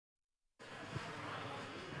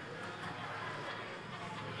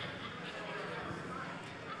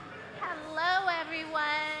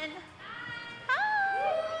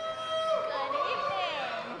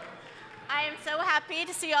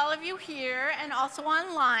all of you here and also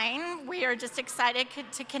online. We are just excited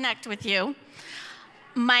to connect with you.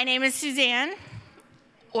 My name is Suzanne,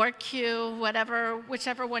 or Q,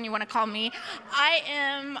 whichever one you want to call me. I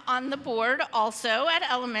am on the board also at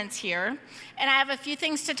Elements here, and I have a few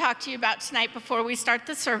things to talk to you about tonight before we start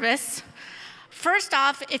the service. First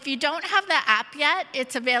off, if you don't have the app yet,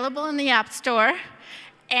 it's available in the App Store.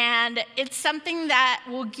 And it's something that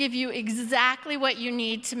will give you exactly what you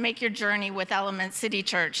need to make your journey with Element City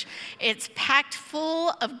Church. It's packed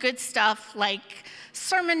full of good stuff like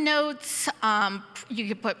sermon notes. You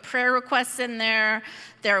can put prayer requests in there.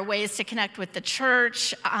 There are ways to connect with the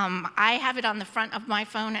church. I have it on the front of my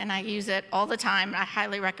phone, and I use it all the time. I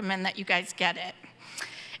highly recommend that you guys get it.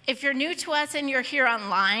 If you're new to us and you're here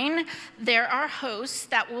online, there are hosts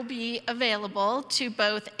that will be available to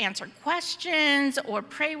both answer questions or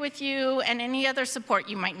pray with you and any other support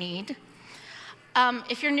you might need.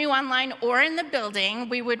 If you're new online or in the building,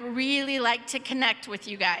 we would really like to connect with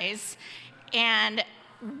you guys. And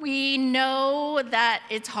we know that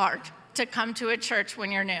it's hard to come to a church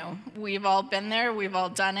when you're new. We've all been there, we've all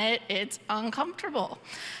done it, it's uncomfortable.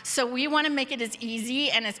 So we want to make it as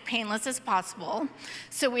easy and as painless as possible.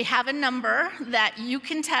 So we have a number that you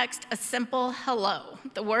can text a simple hello,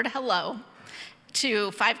 the word hello,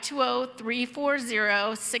 to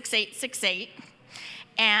 520-340-6868.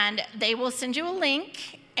 And they will send you a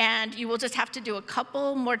link, and you will just have to do a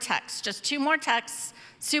couple more texts, just 2 more texts,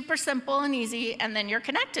 super simple and easy, and then you're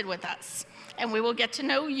connected with us. And we will get to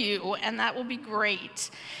know you, and that will be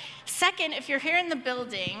great. Second, if you're here in the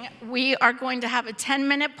building, we are going to have a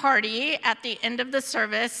 10-minute party at the end of the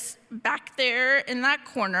service back there in that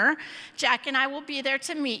corner. Jack and I will be there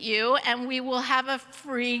to meet you, and we will have a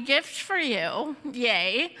free gift for you.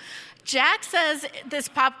 Yay. Jack says this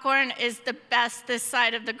popcorn is the best this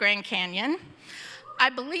side of the Grand Canyon.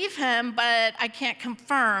 I believe him, but I can't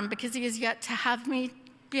confirm because he has yet to have me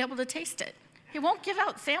be able to taste it. He won't give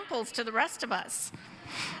out samples to the rest of us.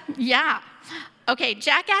 Yeah. Okay,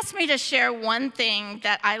 Jack asked me to share one thing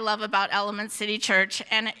that I love about Element City Church,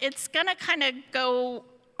 and it's going to kind of go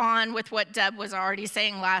on with what Deb was already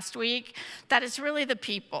saying last week, that it's really the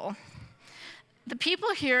people. The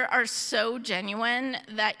people here are so genuine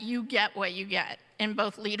that you get what you get in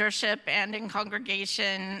both leadership and in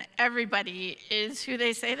congregation. Everybody is who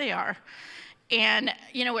they say they are. And,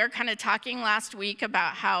 we were kind of talking last week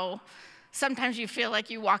about how sometimes you feel like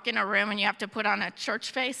you walk in a room and you have to put on a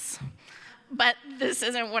church face, but this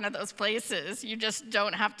isn't one of those places. You just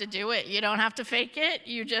don't have to do it. You don't have to fake it.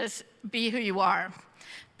 You just be who you are,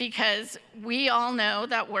 because we all know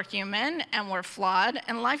that we're human and we're flawed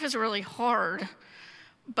and life is really hard.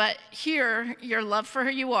 But here, you're loved for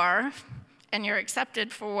who you are and you're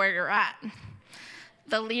accepted for where you're at.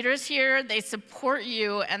 The leaders here, they support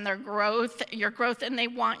you and your growth, and they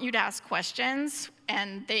want you to ask questions,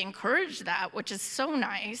 and they encourage that, which is so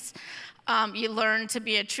nice. You learn to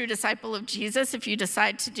be a true disciple of Jesus if you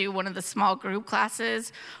decide to do one of the small group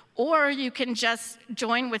classes, or you can just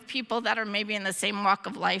join with people that are maybe in the same walk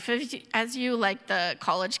of life as you, like the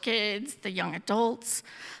college kids, the young adults,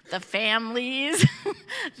 the families,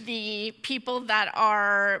 the people that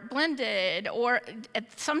are blended, or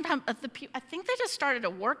sometimes I think they just started a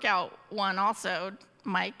workout one also.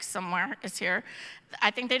 Mike somewhere is here.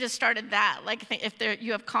 I think they just started that. Like if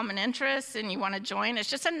you have common interests and you want to join, it's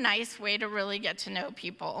just a nice way to really get to know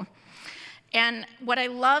people. And what I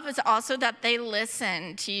love is also that they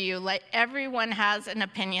listen to you. Like everyone has an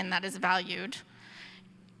opinion that is valued.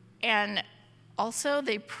 And also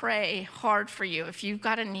they pray hard for you. If you've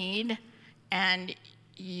got a need and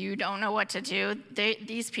you don't know what to do,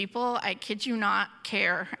 these people, I kid you not,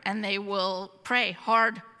 care. And they will pray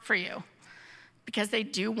hard for you because they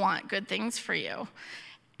do want good things for you.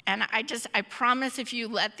 And I promise if you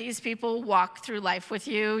let these people walk through life with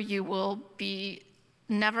you, you will be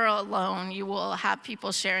never alone. You will have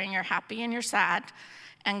people sharing your happy and your sad,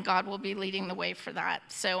 and God will be leading the way for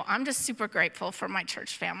that. So I'm just super grateful for my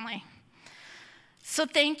church family. So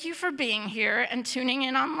thank you for being here and tuning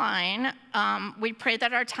in online. We pray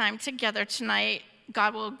that our time together tonight,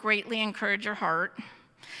 God will greatly encourage your heart.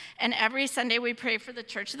 And every Sunday we pray for the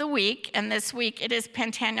Church of the Week, and this week it is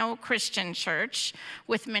Pantano Christian Church,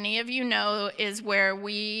 which many of you know is where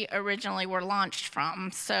we originally were launched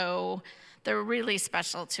from. So they're really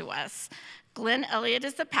special to us. Glenn Elliott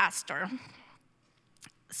is the pastor.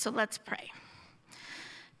 So let's pray.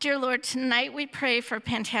 Dear Lord, tonight we pray for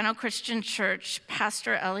Pantano Christian Church,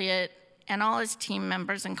 Pastor Elliott, and all his team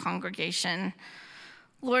members and congregation.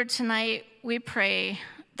 Lord, tonight we pray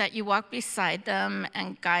that you walk beside them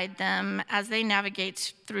and guide them as they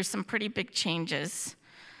navigate through some pretty big changes.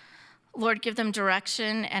 Lord, give them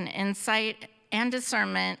direction and insight and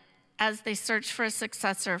discernment as they search for a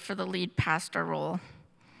successor for the lead pastor role.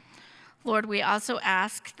 Lord, we also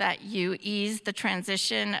ask that you ease the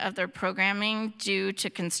transition of their programming due to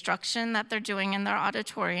construction that they're doing in their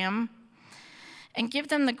auditorium, and give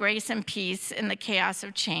them the grace and peace in the chaos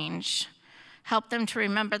of change. Help them to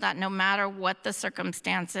remember that no matter what the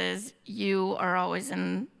circumstances, you are always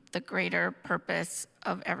in the greater purpose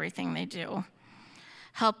of everything they do.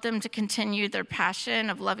 Help them to continue their passion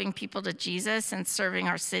of loving people to Jesus and serving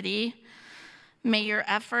our city. May their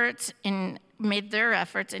efforts in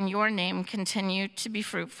your name continue to be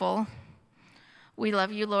fruitful. We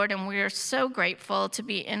love you, Lord, and we are so grateful to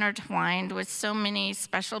be intertwined with so many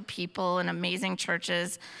special people and amazing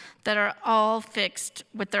churches that are all fixed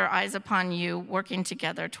with their eyes upon you, working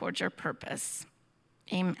together towards your purpose.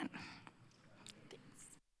 Amen.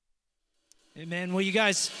 Amen. Well,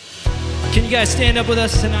 can you guys stand up with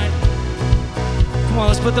us tonight? Come on,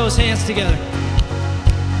 let's put those hands together.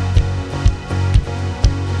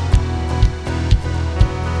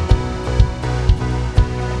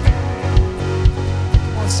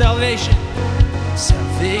 Come on, salvation.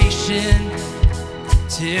 Salvation,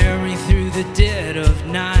 tearing through the dead of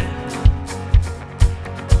night.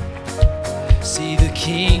 See the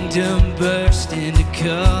kingdom burst into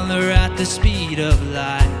color at the speed of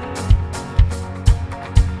light.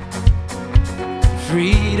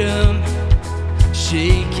 Freedom,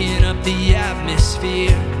 shaking up the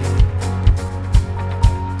atmosphere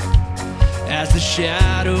as the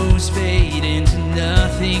shadows fade into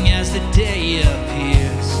nothing as the day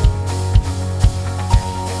appears.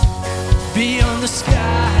 Beyond the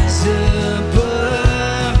skies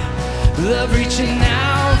above, love reaching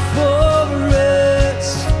out for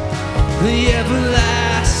us, the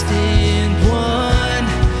everlasting one,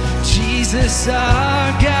 Jesus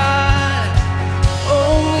our God.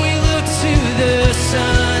 Oh, we look to the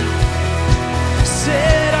sun,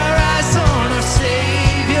 set our eyes on our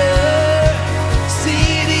Savior,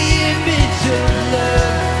 see the image of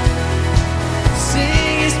love,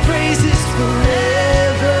 sing His praises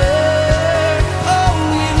forever. Oh,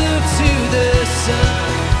 we look to the sun.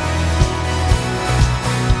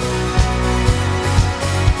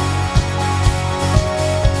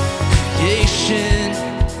 Creation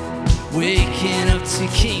waking up to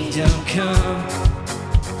kingdom come.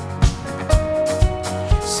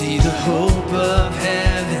 See the hope of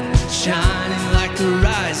heaven shining like the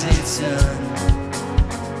rising sun.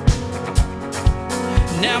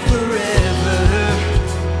 Now forever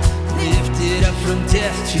lifted up from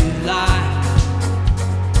death to life.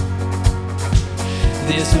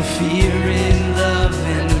 There's no fear in love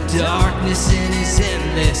and no darkness in His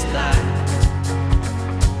endless light.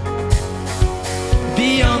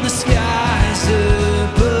 Beyond the skies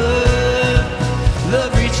above,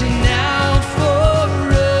 love reaching out for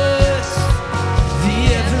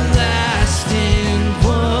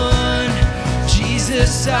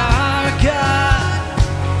our God.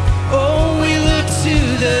 Oh, we look to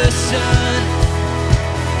the sun,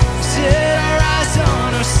 set our eyes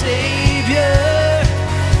on our Savior,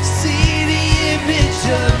 see the image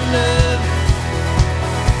of love,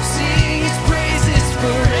 sing His praises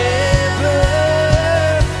forever.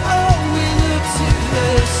 Oh, we look to the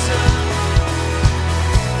sun.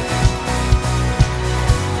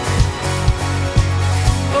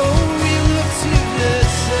 Oh, we look to the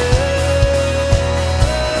sun.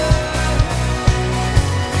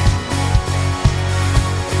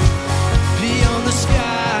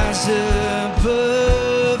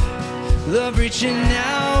 Above, love reaching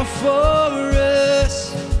out for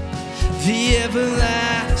us, the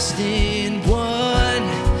everlasting one,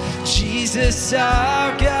 Jesus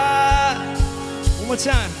our God. One more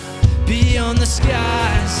time. Beyond the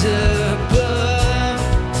skies above,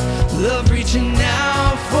 love reaching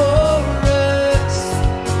out for us,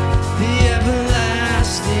 the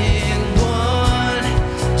everlasting one,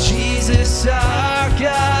 Jesus our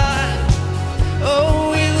God. Oh,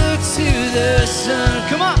 we look to the sun.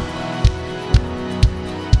 Come on.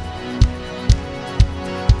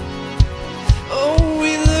 Oh,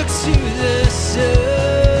 we look to the sun.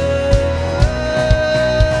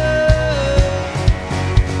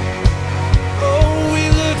 Oh, we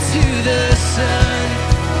look to the sun.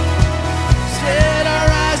 Set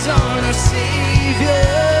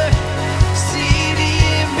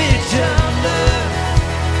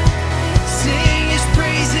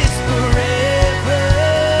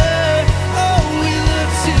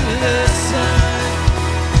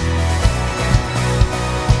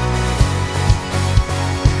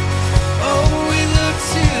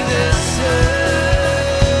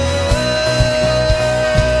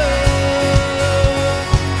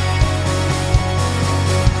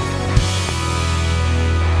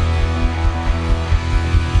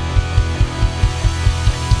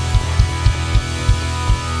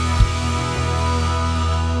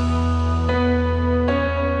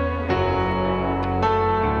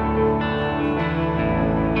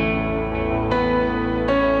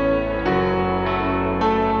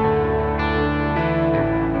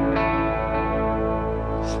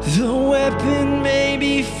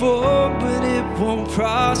won't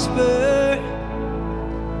prosper.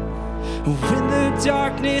 When the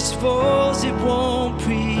darkness falls, it won't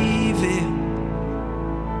prevail.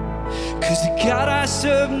 'Cause the God I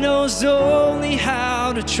serve knows only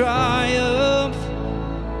how to triumph.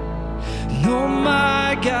 No,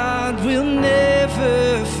 my God will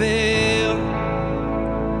never fail.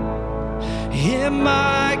 Yeah,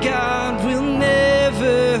 my God will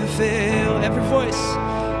never fail. Every voice.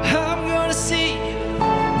 I'm gonna see you.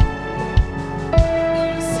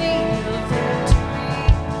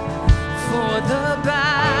 For the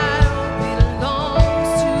battle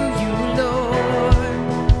belongs to you, Lord.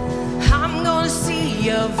 I'm gonna see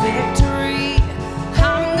your victory.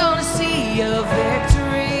 I'm gonna see your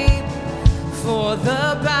victory. For the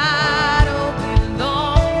battle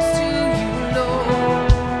belongs to you, Lord.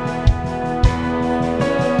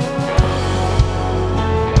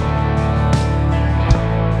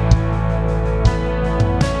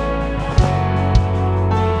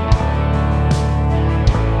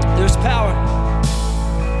 There's power.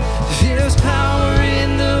 There's power in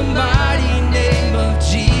the mighty name of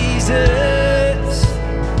Jesus.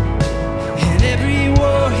 And every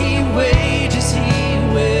war he wages, he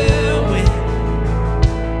will win.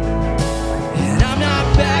 And I'm not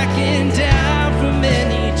backing down from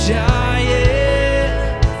any giant.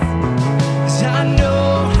 'Cause I know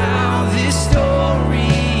how this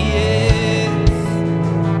story ends.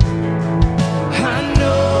 I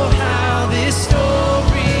know how this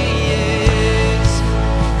story ends.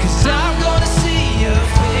 'Cause I'm gonna see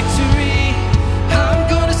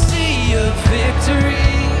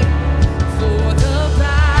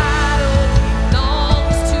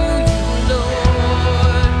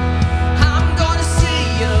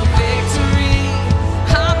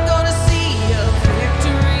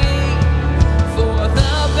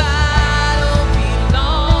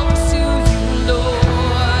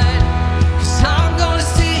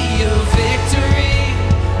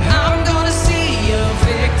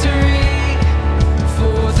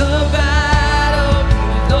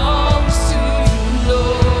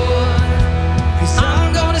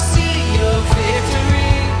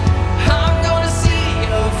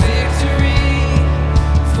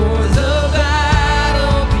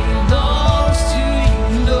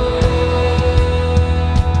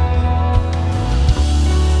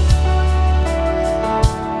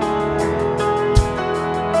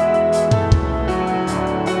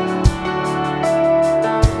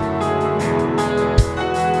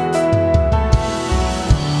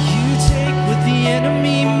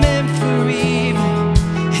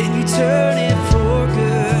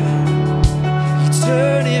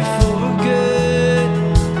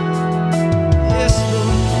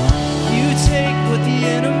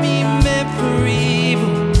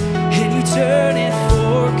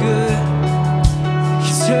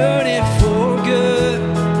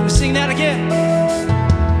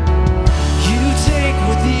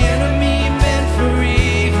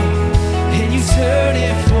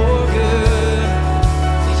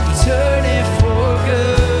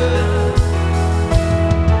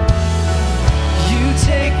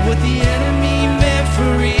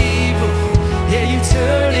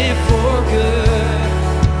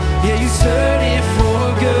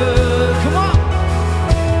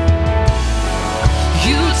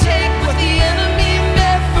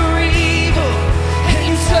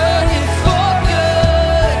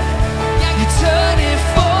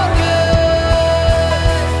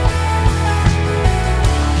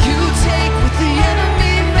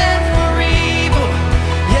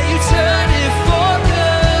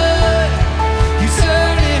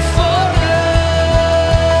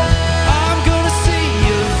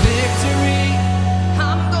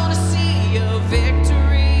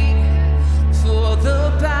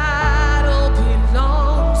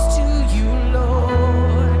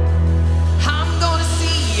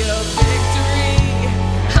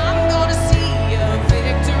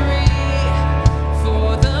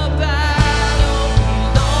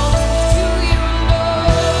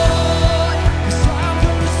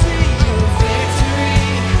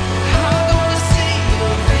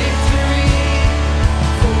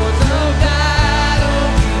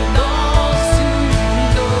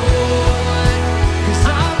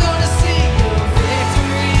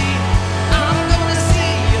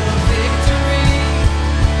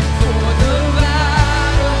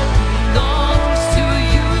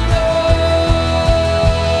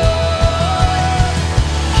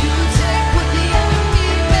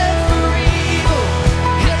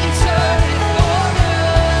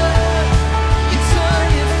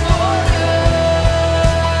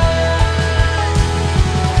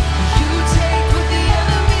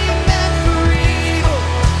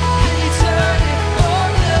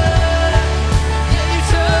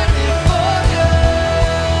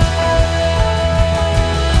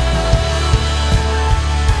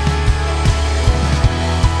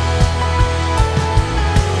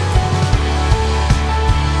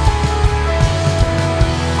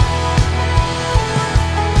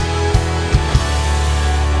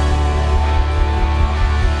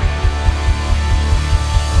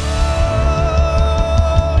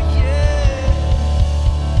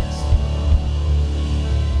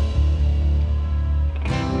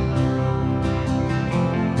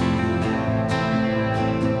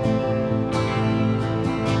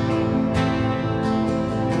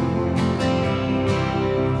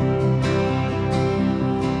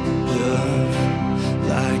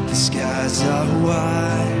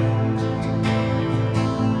wide,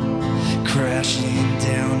 crashing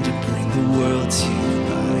down to bring the world to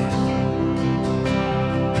life.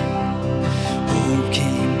 Hope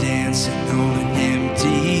came dancing on an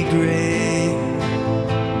empty grave.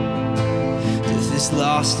 Death has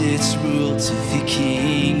lost its rule to the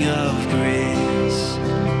King of grace.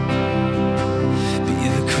 Be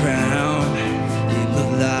the crown in the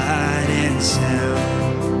light and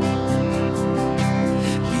sound.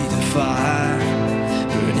 Be the fire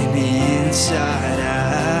burning inside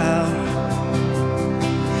out.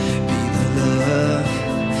 Be the love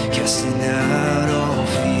casting out all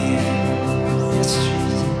fear. Yes,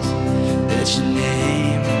 Jesus, let your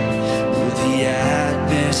name rule the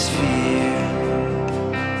atmosphere.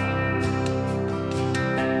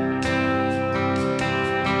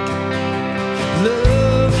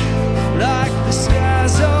 Love like the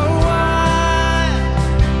skies are wide,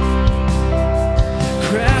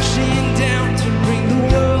 crashing down to bring the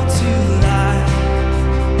world to life.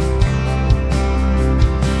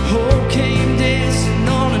 Hope came dancing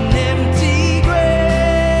on an empty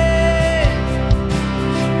grave.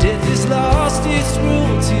 Death has lost its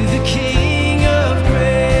rule to the King of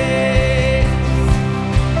grace.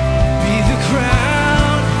 Be the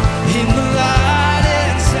crown in the light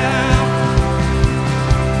and sound.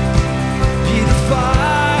 Be the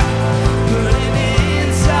fire burning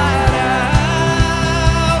inside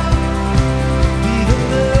out. Be the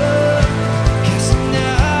love casting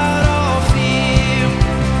out all fear.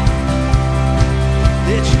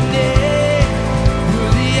 Let your name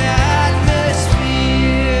rule the atmosphere.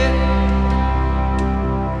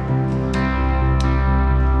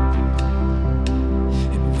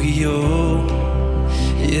 And we owe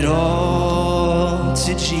it all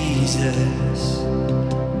to Jesus.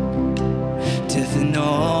 Death and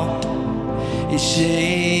all its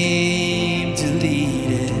shame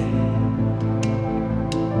deleted.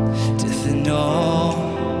 Death and all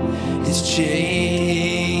its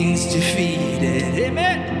chains defeated.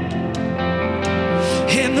 Amen.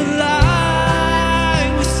 And the light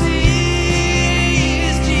we see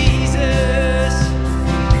is Jesus.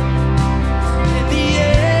 And the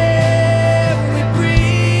air we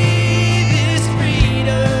breathe is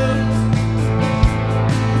freedom.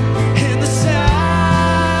 And the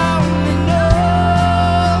sound that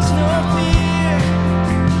knows no fear.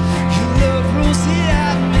 Your love rules the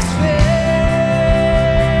atmosphere.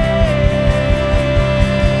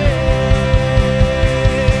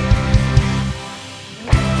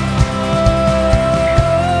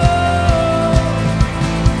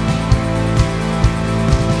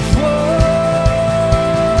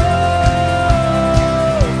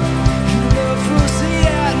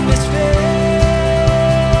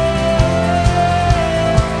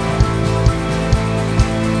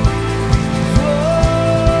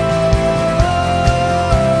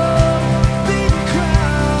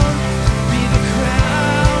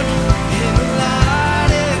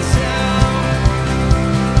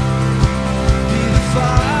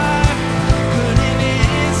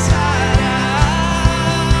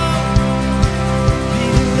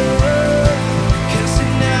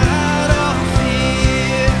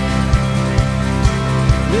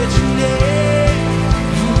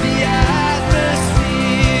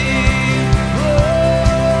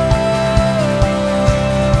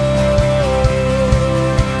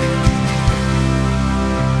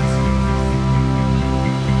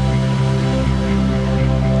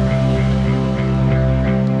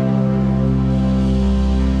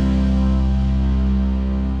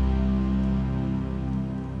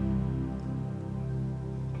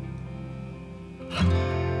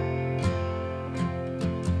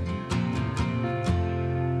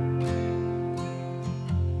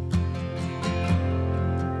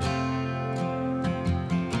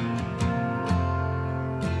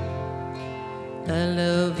 I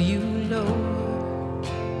love you, Lord,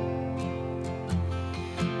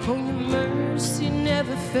 for your mercy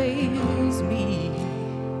never fails me.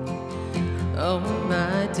 All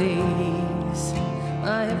my days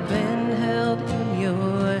I have been held in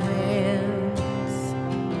your hands.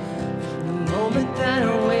 From the moment that I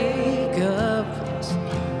wake up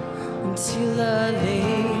until I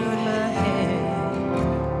lay my head,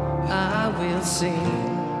 I will sing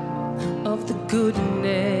of the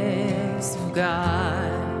goodness of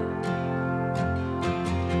God.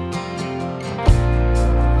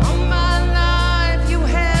 All my life you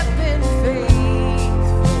have been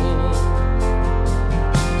faithful.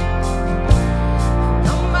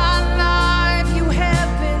 All my life you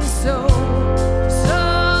have been so, so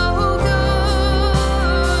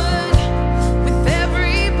good. With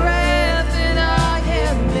every breath that I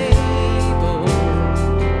am able,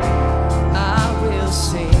 I will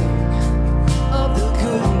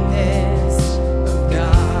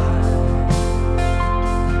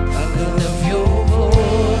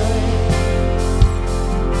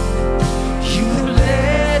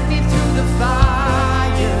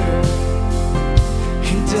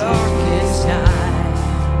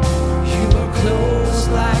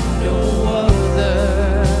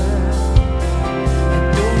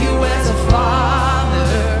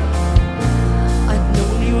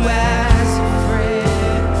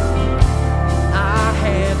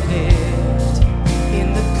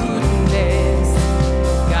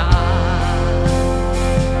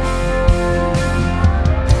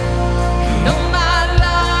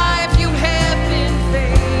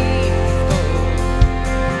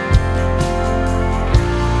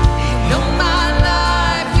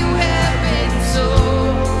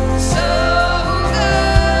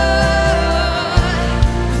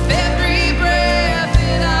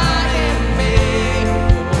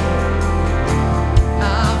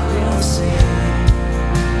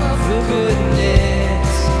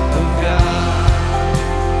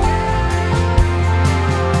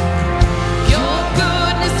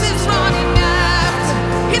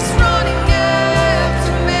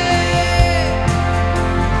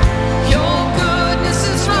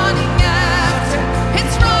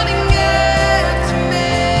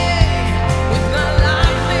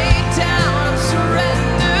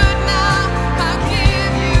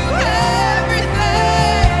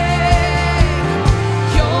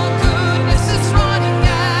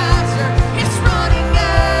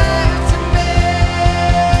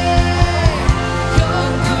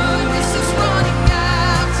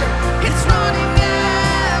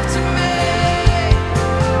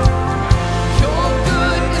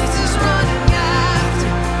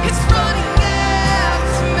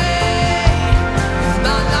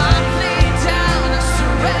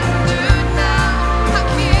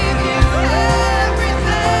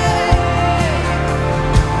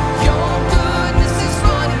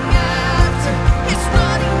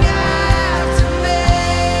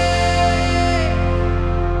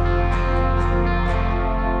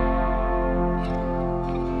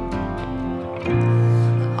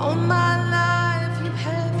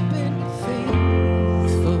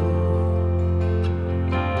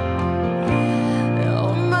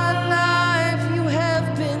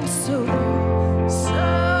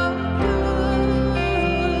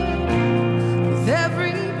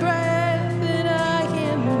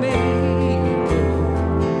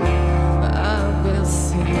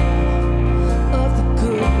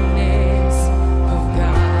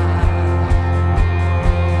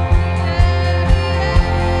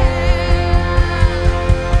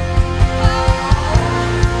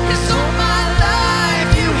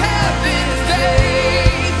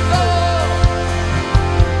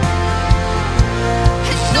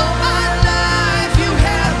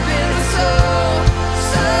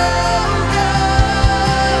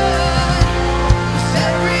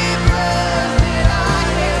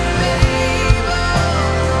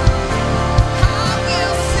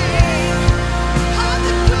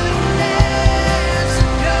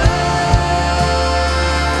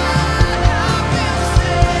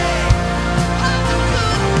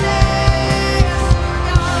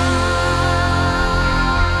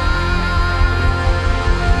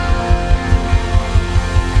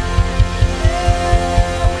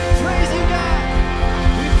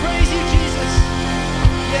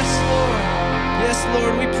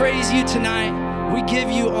you tonight. We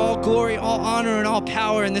give you all glory, all honor, and all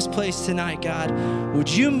power in this place tonight, God. Would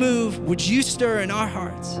you move? Would you stir in our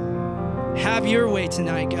hearts? Have your way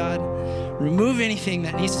tonight, God. Remove anything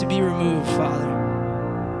that needs to be removed,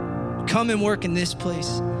 Father. Come and work in this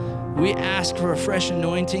place. We ask for a fresh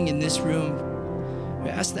anointing in this room. We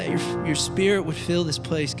ask that your spirit would fill this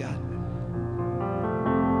place, God.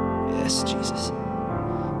 Yes, Jesus.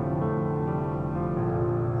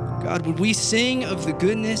 God, would we sing of the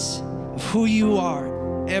goodness of who you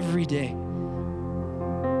are every day?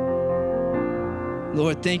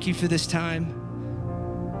 Lord, thank you for this time.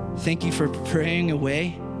 Thank you for praying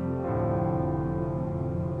away.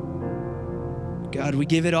 God, we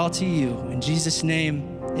give it all to you. In Jesus'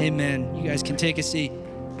 name, amen. You guys can take a seat.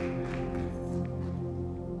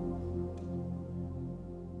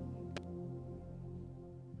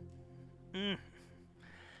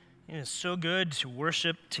 It is so good to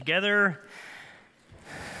worship together.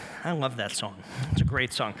 I love that song. It's a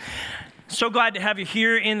great song. So glad to have you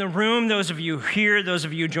here in the room. Those of you here, those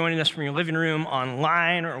of you joining us from your living room,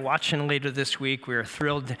 online, or watching later this week, we are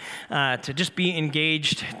thrilled to just be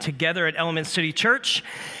engaged together at Element City Church.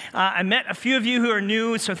 I met a few of you who are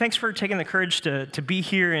new, so thanks for taking the courage to be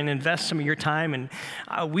here and invest some of your time.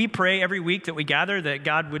 And we pray every week that we gather that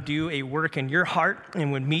God would do a work in your heart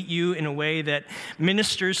and would meet you in a way that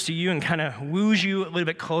ministers to you and kind of woos you a little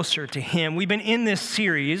bit closer to Him. We've been in this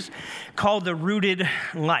series called The Rooted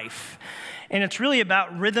Life. And it's really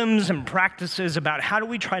about rhythms and practices about how do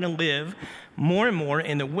we try to live more and more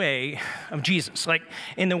in the way of Jesus. Like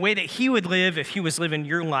in the way that He would live if He was living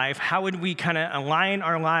your life. How would we kind of align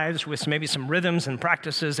our lives with maybe some rhythms and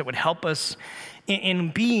practices that would help us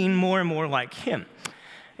in being more and more like Him?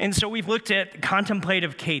 And so we've looked at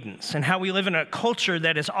contemplative cadence and how we live in a culture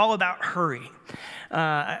that is all about hurry.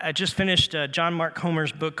 I just finished John Mark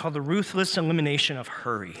Comer's book called The Ruthless Elimination of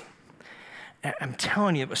Hurry. I'm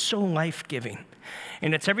telling you, it was so life-giving.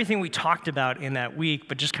 And it's everything we talked about in that week,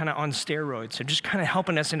 but just kind of on steroids. So just kind of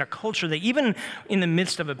helping us in a culture that even in the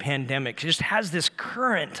midst of a pandemic, just has this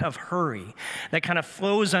current of hurry that kind of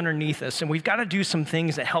flows underneath us. And we've got to do some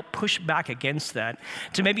things that help push back against that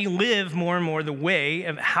to maybe live more and more the way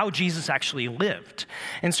of how Jesus actually lived.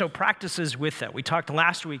 And so practices with that. We talked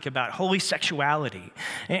last week about holy sexuality.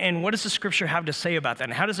 And what does the scripture have to say about that?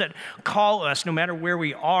 And how does it call us, no matter where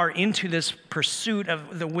we are, into this pursuit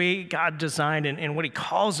of the way God designed and what He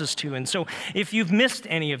calls us to. And so if you've missed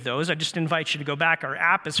any of those, I just invite you to go back. Our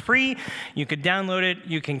app is free. You could download it.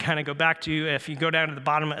 You can kind of go back to, if you go down to the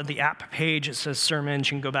bottom of the app page, it says sermons.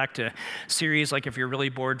 You can go back to series, like if you're really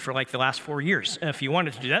bored for like the last 4 years, if you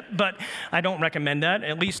wanted to do that. But I don't recommend that.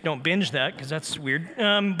 At least don't binge that, because that's weird.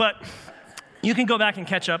 But you can go back and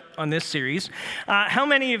catch up on this series. How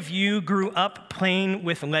many of you grew up playing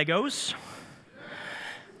with Legos?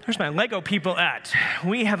 Where's my Lego people at?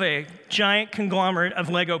 We have a giant conglomerate of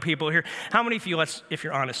Lego people here. How many of you, if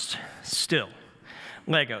you're honest, still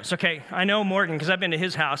Legos? Okay, I know Morgan, because I've been to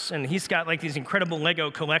his house, and he's got like these incredible Lego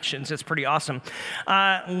collections. It's pretty awesome.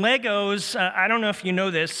 Legos, I don't know if you know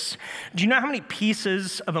this. Do you know how many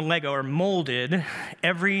pieces of a Lego are molded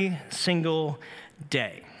every single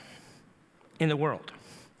day in the world?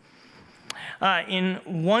 In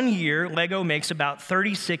 1 year, Lego makes about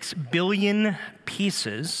 36 billion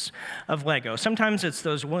pieces of Lego. Sometimes it's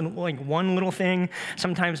those one little thing.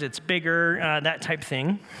 Sometimes it's bigger, that type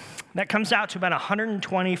thing. That comes out to about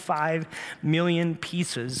 125 million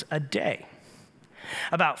pieces a day.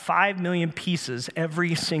 About 5 million pieces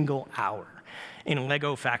every single hour in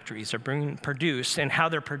Lego factories are being produced. And how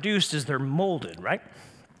they're produced is they're molded, right?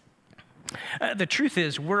 The truth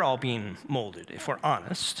is, we're all being molded, if we're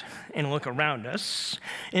honest, and look around us.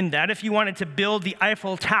 In that, if you wanted to build the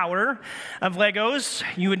Eiffel Tower of Legos,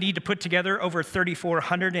 you would need to put together over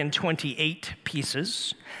 3,428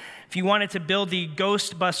 pieces. If you wanted to build the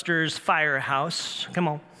Ghostbusters firehouse,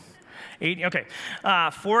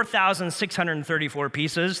 4,634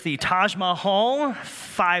 pieces. The Taj Mahal,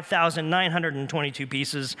 5,922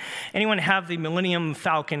 pieces. Anyone have the Millennium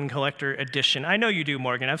Falcon Collector Edition? I know you do,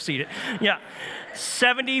 Morgan. I've seen it. Yeah.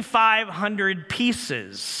 7,500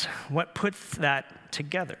 pieces. What puts that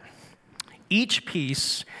together? Each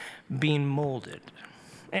piece being molded.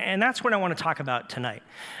 And that's what I want to talk about tonight.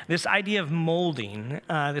 This idea of molding,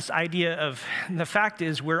 this idea of the fact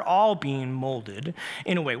is we're all being molded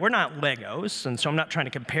in a way. We're not Legos, and so I'm not trying to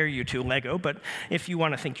compare you to Lego, but if you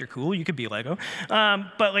want to think you're cool, you could be Lego.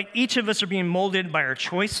 But like each of us are being molded by our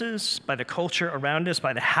choices, by the culture around us,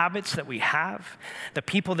 by the habits that we have, the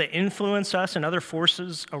people that influence us, and other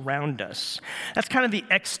forces around us. That's kind of the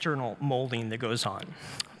external molding that goes on.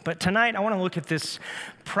 But tonight, I want to look at this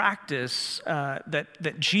practice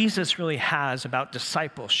that Jesus really has about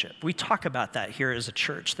discipleship. We talk about that here as a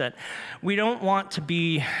church, that we don't want to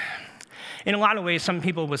be, in a lot of ways, some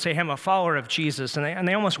people would say, hey, I'm a follower of Jesus, and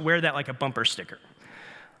they almost wear that like a bumper sticker.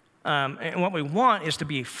 And what we want is to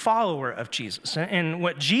be a follower of Jesus. And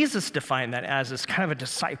what Jesus defined that as is kind of a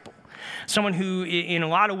disciple. Someone who, in a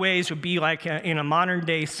lot of ways, would be like in a modern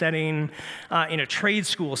day setting, in a trade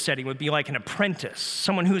school setting, would be like an apprentice.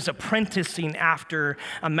 Someone who's apprenticing after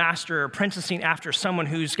a master, or apprenticing after someone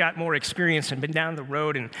who's got more experience and been down the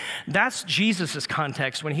road. And that's Jesus'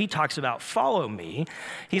 context when he talks about follow me.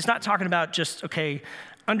 He's not talking about just, okay,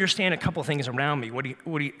 understand a couple things around me,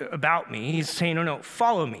 about me. He's saying, no,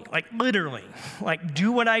 follow me. Like literally, like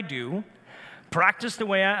do what I do. Practice the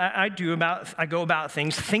way I go about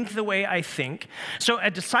things, think the way I think. So a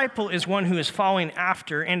disciple is one who is following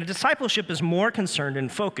after, and a discipleship is more concerned and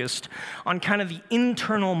focused on kind of the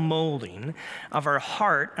internal molding of our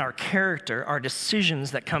heart, our character, our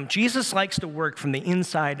decisions that come. Jesus likes to work from the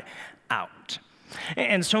inside out.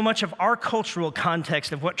 And so much of our cultural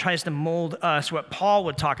context of what tries to mold us, what Paul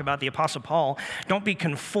would talk about, the Apostle Paul, don't be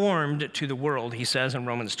conformed to the world, he says in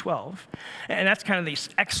Romans 12. And that's kind of this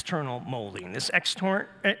external molding, this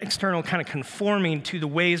external kind of conforming to the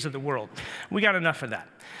ways of the world. We got enough of that.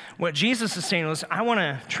 What Jesus is saying is, I want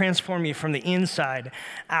to transform you from the inside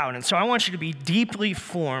out. And so I want you to be deeply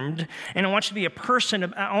formed, and I want you to be a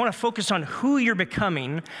person. I want to focus on who you're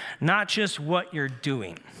becoming, not just what you're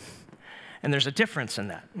doing. And there's a difference in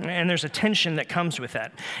that. And there's a tension that comes with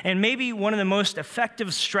that. And maybe one of the most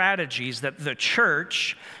effective strategies that the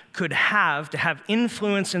church could have to have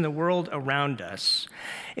influence in the world around us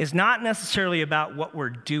is not necessarily about what we're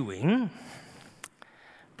doing,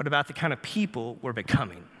 but about the kind of people we're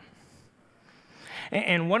becoming.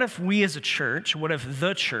 And what if we as a church, what if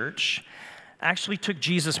the church actually took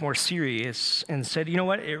Jesus more serious and said, you know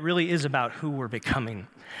what, it really is about who we're becoming.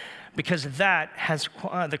 Because that has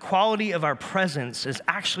the quality of our presence is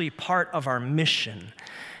actually part of our mission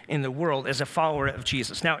in the world as a follower of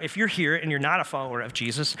Jesus. Now, if you're here and you're not a follower of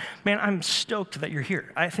Jesus, man, I'm stoked that you're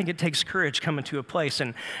here. I think it takes courage coming to a place.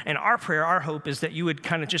 And our prayer, our hope is that you would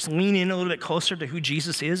kind of just lean in a little bit closer to who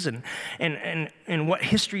Jesus is and what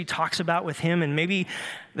history talks about with him, and maybe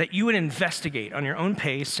that you would investigate on your own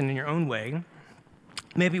pace and in your own way,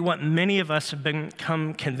 maybe what many of us have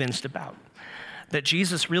become convinced about. That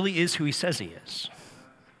Jesus really is who he says he is,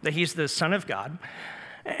 that he's the Son of God,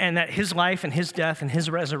 and that his life and his death and his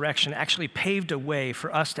resurrection actually paved a way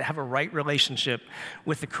for us to have a right relationship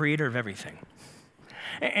with the creator of everything.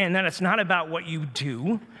 And that it's not about what you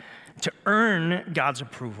do to earn God's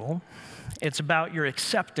approval, it's about your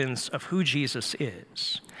acceptance of who Jesus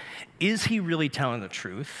is. Is he really telling the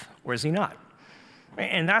truth, or is he not?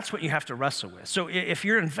 And that's what you have to wrestle with. So if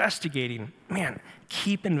you're investigating, man,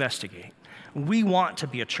 keep investigating. We want to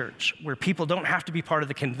be a church where people don't have to be part of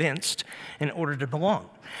the convinced in order to belong,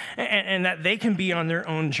 and that they can be on their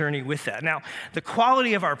own journey with that. Now, the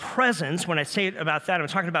quality of our presence, when I say about that, I'm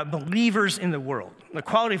talking about believers in the world. The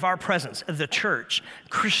quality of our presence, of the church,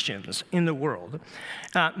 Christians in the world,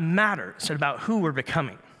 matters about who we're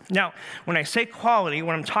becoming. Now, when I say quality,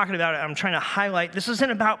 what I'm talking about, I'm trying to highlight, this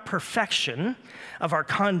isn't about perfection of our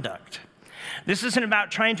conduct. This isn't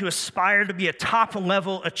about trying to aspire to be a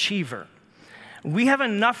top-level achiever. We have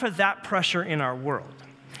enough of that pressure in our world.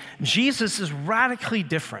 Jesus is radically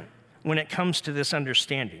different when it comes to this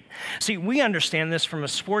understanding. See, we understand this from a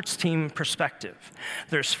sports team perspective.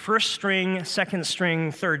 There's first string, second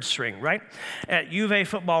string, third string, right? At U of A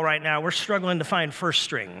football right now, we're struggling to find first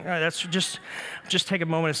string. That's just take a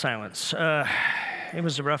moment of silence. It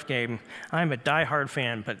was a rough game. I'm a diehard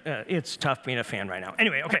fan, but it's tough being a fan right now.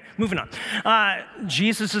 Anyway, okay, moving on.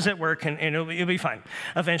 Jesus is at work, and it'll be fine.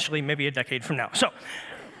 Eventually, maybe a decade from now. So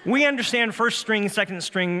we understand first string, second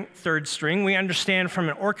string, third string. We understand from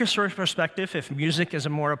an orchestra perspective, if music is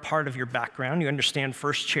a part of your background, you understand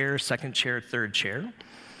first chair, second chair, third chair.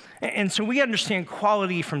 And so we understand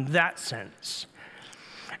quality from that sense.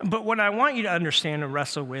 But what I want you to understand and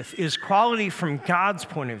wrestle with is quality from God's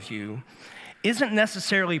point of view isn't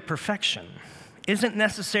necessarily perfection, isn't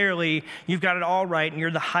necessarily you've got it all right and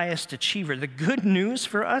you're the highest achiever. The good news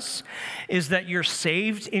for us is that you're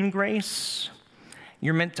saved in grace,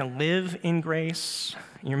 you're meant to live in grace,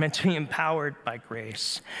 you're meant to be empowered by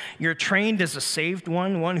grace. You're trained as a saved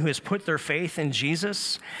one who has put their faith in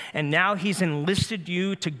Jesus, and now he's enlisted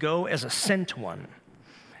you to go as a sent one.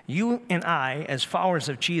 You and I, as followers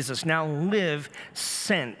of Jesus, now live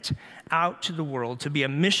sent out to the world to be a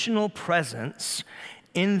missional presence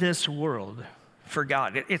in this world for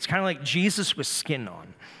God. It's kind of like Jesus with skin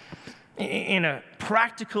on. in a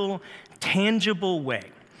practical, tangible way.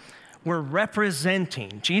 We're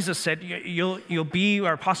representing. Jesus said you'll be,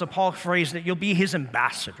 or Apostle Paul phrased that you'll be his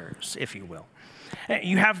ambassadors, if you will.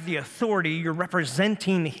 You have the authority, you're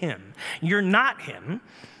representing him. You're not him,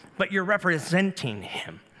 but you're representing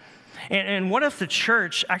him. And what if the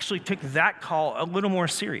church actually took that call a little more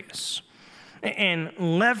serious and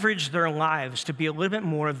leveraged their lives to be a little bit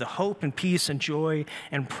more of the hope and peace and joy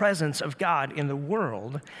and presence of God in the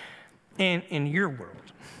world and in your world?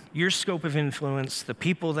 Your scope of influence, the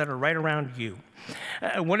people that are right around you.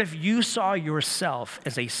 What if you saw yourself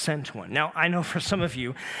as a sent one? Now, I know for some of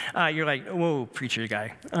you, you're like, whoa, preacher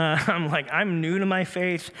guy. I'm new to my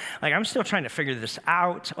faith. I'm still trying to figure this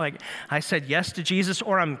out. I said yes to Jesus,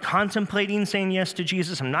 or I'm contemplating saying yes to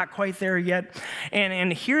Jesus. I'm not quite there yet.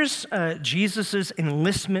 And here's Jesus's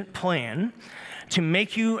enlistment plan to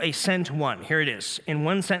make you a sent one. Here it is. In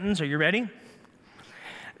one sentence, are you ready?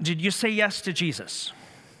 Did you say yes to Jesus?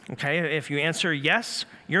 Okay, if you answer yes,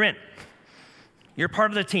 you're in. You're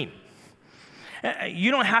part of the team.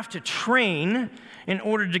 You don't have to train in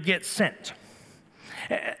order to get sent.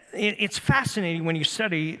 It's fascinating when you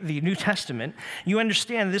study the New Testament. You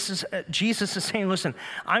understand this is, Jesus is saying, listen,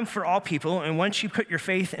 I'm for all people, and once you put your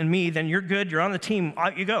faith in me, then you're good, you're on the team,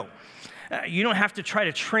 out you go. You don't have to try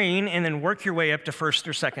to train and then work your way up to first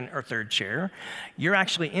or second or third chair. You're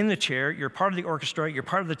actually in the chair, you're part of the orchestra, you're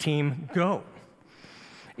part of the team, go.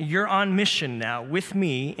 You're on mission now with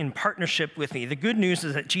me, in partnership with me. The good news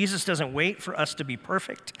is that Jesus doesn't wait for us to be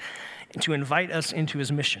perfect and to invite us into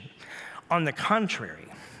his mission. On the contrary,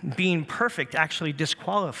 being perfect actually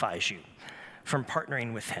disqualifies you from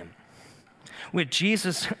partnering with him. With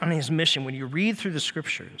Jesus on his mission, when you read through the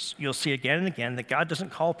scriptures, you'll see again and again that God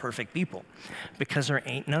doesn't call perfect people because there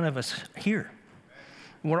ain't none of us here.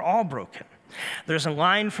 We're all broken. There's a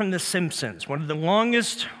line from The Simpsons, one of the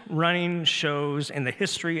longest running shows in the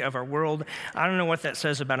history of our world. I don't know what that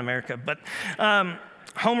says about America, but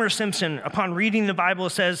Homer Simpson, upon reading the Bible,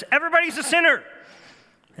 says, everybody's a sinner,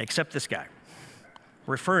 except this guy,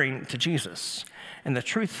 referring to Jesus. And the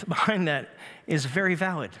truth behind that is very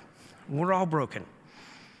valid. We're all broken.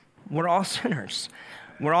 We're all sinners.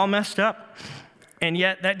 We're all messed up. And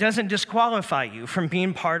yet that doesn't disqualify you from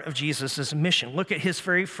being part of Jesus' mission. Look at his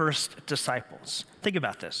very first disciples. Think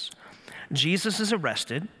about this. Jesus is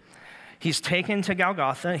arrested. He's taken to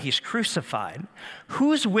Golgotha. He's crucified.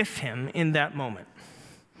 Who's with him in that moment?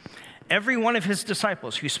 Every one of his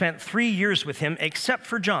disciples who spent 3 years with him, except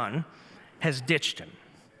for John, has ditched him.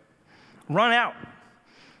 Run out.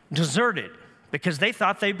 Deserted. Because they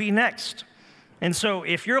thought they'd be next. And so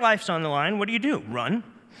if your life's on the line, what do? Run.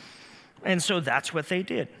 And so that's what they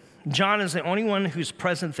did. John is the only one who's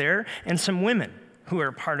present there, and some women who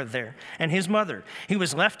are part of there, and his mother. He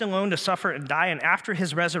was left alone to suffer and die, and after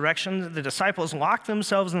his resurrection, the disciples locked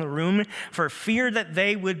themselves in the room for fear that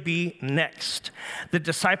they would be next. The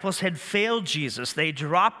disciples had failed Jesus. They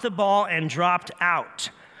dropped the ball and dropped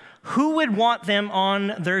out. Who would want them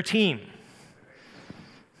on their team?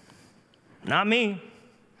 Not me.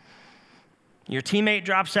 Your teammate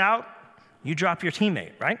drops out, you drop your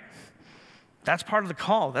teammate, right? That's part of the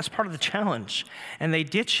call. That's part of the challenge. And they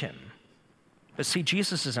ditch him. But see,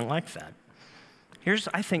 Jesus isn't like that. Here's,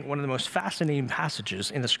 I think, one of the most fascinating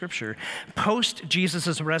passages in the scripture. Post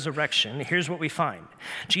Jesus' resurrection, here's what we find.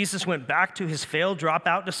 Jesus went back to his failed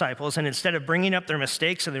dropout disciples, and instead of bringing up their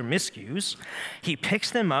mistakes and their miscues, he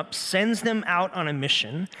picks them up, sends them out on a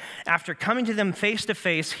mission. After coming to them face to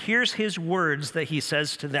face, here's his words that he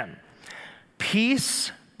says to them.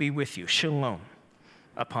 Peace be with you, shalom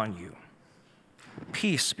upon you.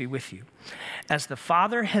 Peace be with you. As the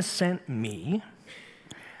Father has sent me,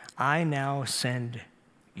 I now send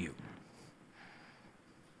you.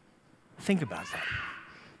 Think about that.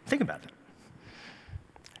 Think about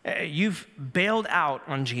that. You've bailed out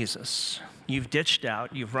on Jesus. You've ditched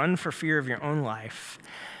out. You've run for fear of your own life.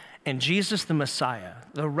 And Jesus, the Messiah,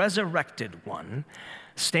 the resurrected one,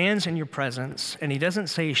 stands in your presence, and he doesn't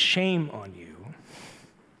say shame on you.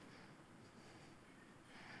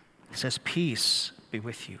 He says, peace be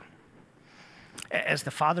with you. As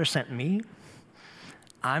the Father sent me,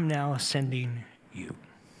 I'm now sending you.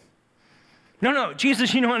 No,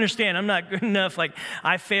 Jesus, you don't understand. I'm not good enough.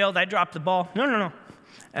 I failed. I dropped the ball. No.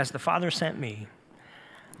 As the Father sent me,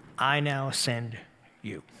 I now send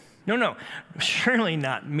you. No, surely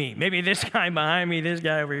not me. Maybe this guy behind me, this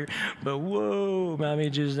guy over here. But whoa,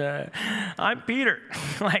 mommy, I'm Peter.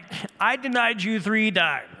 I denied you 3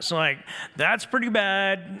 times. That's pretty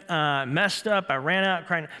bad. Messed up. I ran out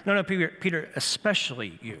crying. No, Peter,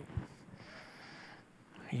 especially you.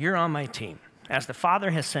 You're on my team. As the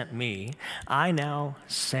Father has sent me, I now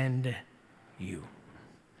send you.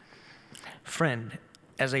 Friend,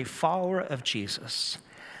 as a follower of Jesus,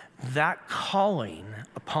 that calling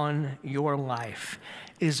upon your life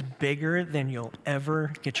is bigger than you'll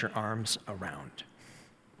ever get your arms around.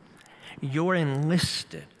 You're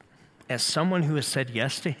enlisted as someone who has said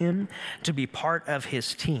yes to him to be part of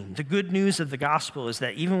his team. The good news of the gospel is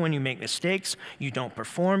that even when you make mistakes, you don't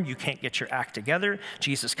perform, you can't get your act together,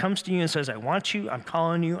 Jesus comes to you and says, I want you, I'm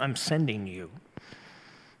calling you, I'm sending you.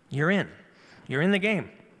 You're in the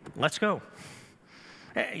game. Let's go.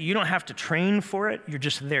 You don't have to train for it. You're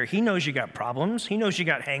just there. He knows you got problems. He knows you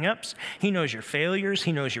got hangups. He knows your failures.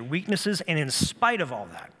 He knows your weaknesses. And in spite of all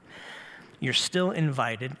that, you're still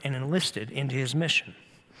invited and enlisted into his mission.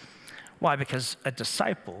 Why? Because a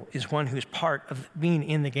disciple is one who's part of being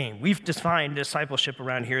in the game. We've defined discipleship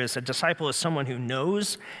around here as a disciple is someone who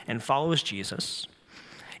knows and follows Jesus,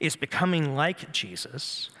 is becoming like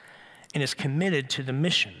Jesus, and is committed to the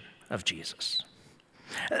mission of Jesus.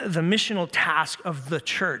 The missional task of the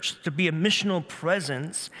church, to be a missional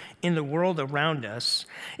presence in the world around us,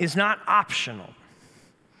 is not optional.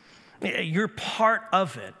 You're part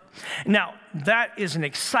of it. Now, that is an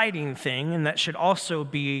exciting thing, and that should also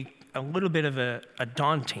be a little bit of a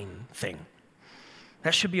daunting thing.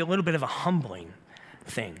 That should be a little bit of a humbling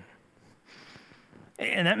thing.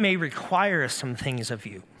 And that may require some things of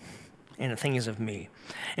you and things of me.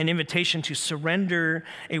 An invitation to surrender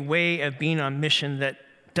a way of being on mission that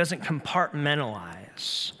doesn't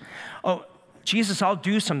compartmentalize. Oh, Jesus, I'll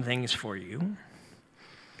do some things for you.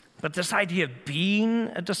 But this idea of being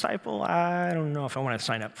a disciple, I don't know if I want to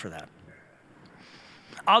sign up for that.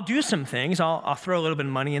 I'll do some things. I'll throw a little bit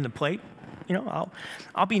of money in the plate. You know,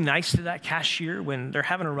 I'll be nice to that cashier when they're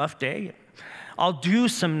having a rough day. I'll do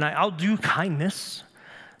kindness.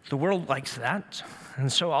 The world likes that.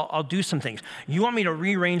 And so I'll do some things. You want me to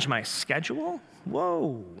rearrange my schedule?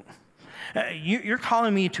 Whoa. You're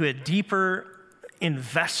calling me to a deeper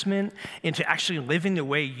investment into actually living the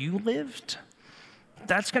way you lived?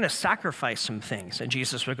 That's going to sacrifice some things. And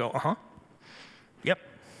Jesus would go, yep.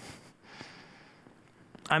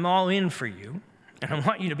 I'm all in for you, and I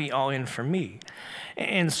want you to be all in for me.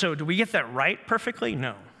 And so do we get that right perfectly?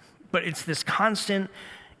 No. But it's this constant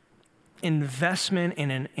investment and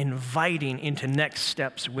an inviting into next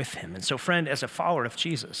steps with him. And so, friend, as a follower of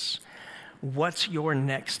Jesus, what's your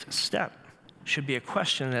next step? Should be a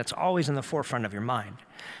question that's always in the forefront of your mind.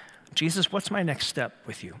 Jesus, what's my next step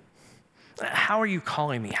with you? How are you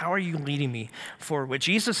calling me? How are you leading me forward? What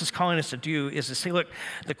Jesus is calling us to do is to say, look,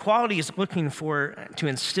 the quality he's looking for to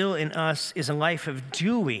instill in us is a life of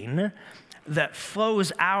doing that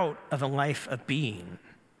flows out of a life of being.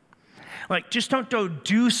 Like, just don't go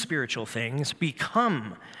do spiritual things.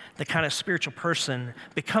 Become the kind of spiritual person.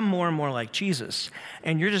 Become more and more like Jesus.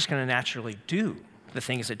 And you're just going to naturally do the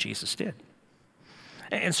things that Jesus did.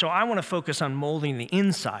 And so I want to focus on molding the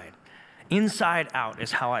inside. Inside out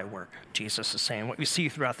is how I work, Jesus is saying, what we see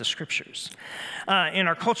throughout the scriptures. In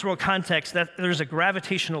our cultural context, that there's a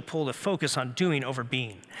gravitational pull to focus on doing over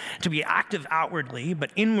being. To be active outwardly,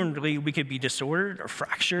 but inwardly we could be disordered or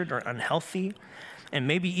fractured or unhealthy and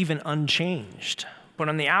maybe even unchanged. But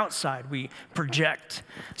on the outside, we project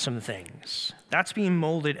some things. That's being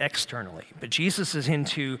molded externally. But Jesus is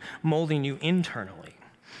into molding you internally.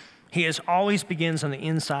 He always begins on the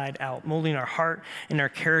inside out, molding our heart and our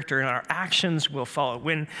character, and our actions will follow.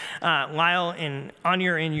 When Lyle and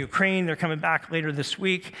Anya are in Ukraine, they're coming back later this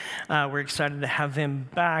week. We're excited to have them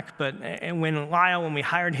back. But when we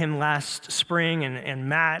hired him last spring, and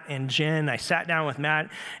Matt and Jen, I sat down with Matt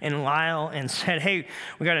and Lyle and said, hey,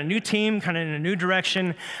 we got a new team, kind of in a new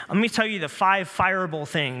direction. Let me tell you the 5 fireable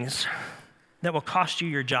things that will cost you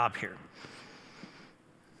your job here.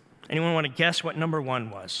 Anyone want to guess what number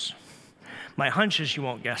 1 was? My hunch is you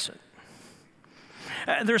won't guess it.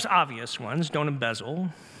 There's obvious ones. Don't embezzle.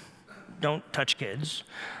 Don't touch kids.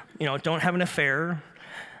 Don't have an affair.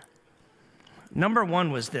 Number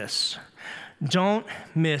 1 was this. Don't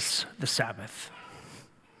miss the Sabbath.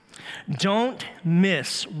 Don't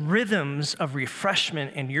miss rhythms of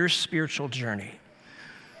refreshment in your spiritual journey.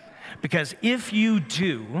 Because if you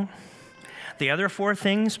do, the other 4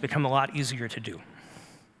 things become a lot easier to do.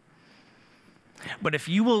 But if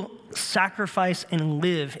you will sacrifice and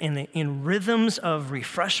live in rhythms of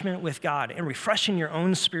refreshment with God and refreshing your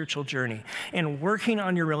own spiritual journey and working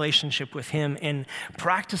on your relationship with him and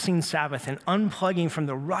practicing Sabbath and unplugging from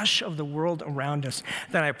the rush of the world around us,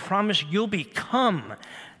 then I promise you'll become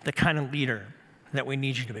the kind of leader that we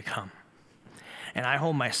need you to become. And I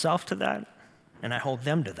hold myself to that, and I hold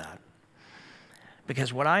them to that.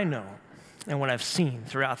 Because what I know and what I've seen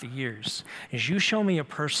throughout the years is you show me a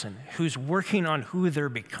person who's working on who they're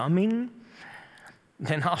becoming,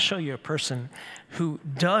 then I'll show you a person who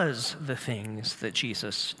does the things that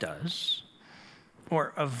Jesus does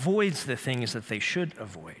or avoids the things that they should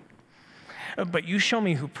avoid. But you show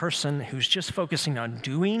me a person who's just focusing on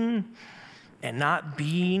doing and not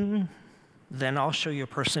being, then I'll show you a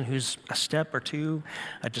person who's a step or two,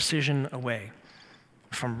 a decision away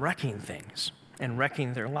from wrecking things and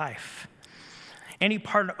wrecking their life. Any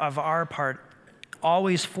part of our part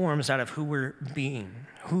always forms out of who we're being,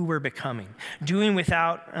 who we're becoming. Doing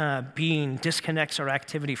without being disconnects our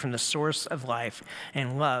activity from the source of life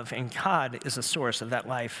and love, and God is the source of that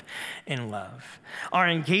life and love. Our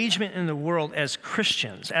engagement in the world as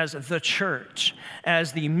Christians, as the church,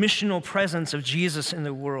 as the missional presence of Jesus in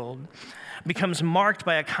the world becomes marked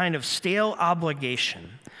by a kind of stale obligation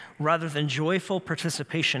rather than joyful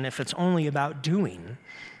participation if it's only about doing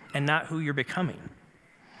and not who you're becoming.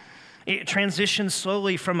 It transitions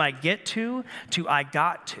slowly from I get to I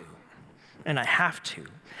got to, and I have to.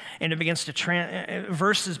 And it begins to,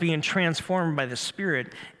 verses being transformed by the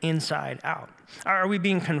Spirit inside out. Are we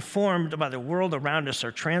being conformed by the world around us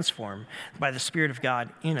or transformed by the Spirit of God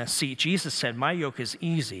in us? See, Jesus said, my yoke is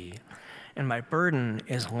easy and my burden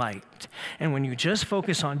is light. And when you just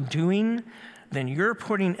focus on doing, then you're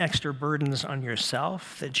putting extra burdens on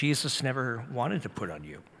yourself that Jesus never wanted to put on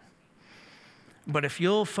you. But if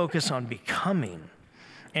you'll focus on becoming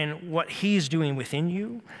and what he's doing within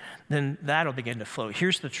you, then that'll begin to flow.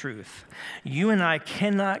 Here's the truth. You and I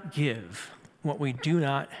cannot give what we do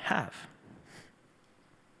not have.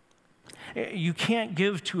 You can't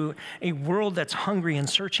give to a world that's hungry and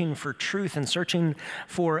searching for truth and searching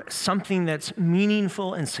for something that's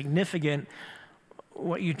meaningful and significant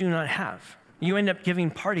what you do not have. You end up giving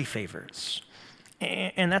party favors.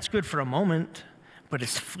 And that's good for a moment, but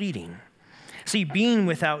it's fleeting. See, being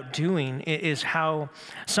without doing is how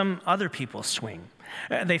some other people swing.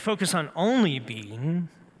 They focus on only being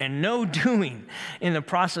and no doing in the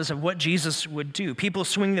process of what Jesus would do. People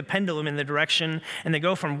swing the pendulum in the direction, and they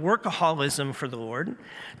go from workaholism for the Lord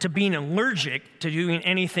to being allergic to doing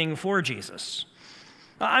anything for Jesus.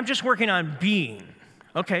 I'm just working on being.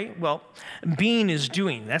 Okay, well, being is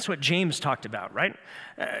doing. That's what James talked about, right?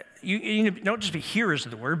 You don't just be hearers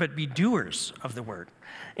of the word, but be doers of the word.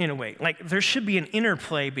 In a way. Like, there should be an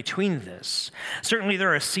interplay between this. Certainly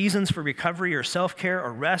there are seasons for recovery or self-care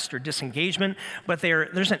or rest or disengagement, but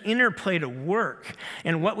there's an interplay to work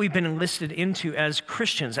in what we've been enlisted into as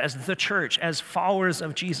Christians, as the church, as followers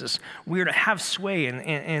of Jesus. We're to have sway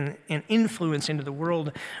and influence into the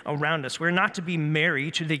world around us. We're not to be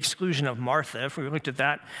Mary to the exclusion of Martha. If we looked at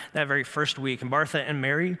that very first week, Martha and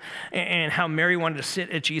Mary, and how Mary wanted to sit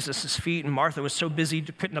at Jesus' feet, and Martha was so busy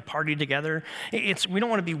putting the party together. We don't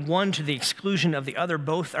want to be one to the exclusion of the other.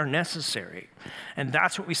 Both are necessary. And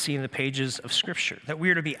that's what we see in the pages of Scripture, that we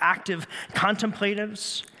are to be active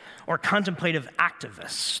contemplatives or contemplative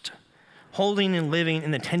activists, holding and living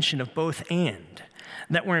in the tension of both and,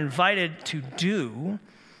 that we're invited to do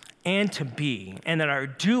and to be, and that our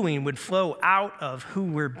doing would flow out of who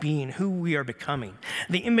we're being, who we are becoming.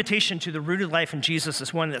 The invitation to the rooted life in Jesus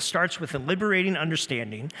is one that starts with a liberating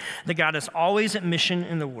understanding that God is always at mission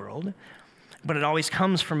in the world, but it always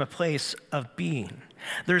comes from a place of being.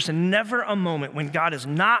 There's never a moment when God is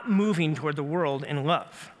not moving toward the world in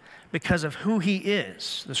love because of who he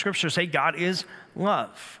is. The scriptures say God is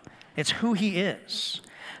love. It's who he is.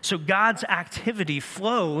 So God's activity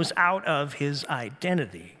flows out of his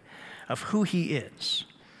identity, of who he is.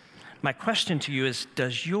 My question to you is,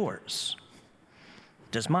 does yours?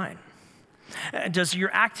 Does mine? Does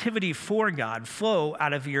your activity for God flow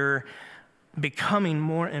out of your becoming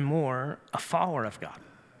more and more a follower of God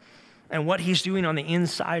and what he's doing on the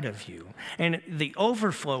inside of you? And the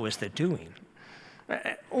overflow is the doing.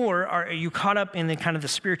 Or are you caught up in the kind of the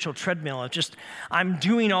spiritual treadmill of just, I'm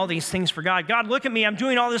doing all these things for God. God, look at me, I'm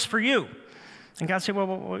doing all this for you. And God said,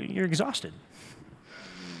 well, you're exhausted.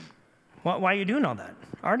 Why are you doing all that?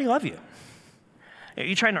 I already love you. Are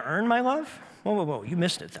you trying to earn my love? Whoa, you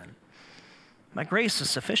missed it then. My grace is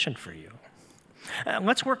sufficient for you.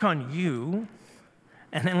 Let's work on you,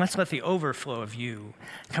 and then let's let the overflow of you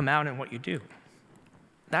come out in what you do.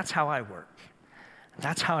 That's how I work.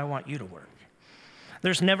 That's how I want you to work.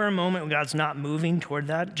 There's never a moment when God's not moving toward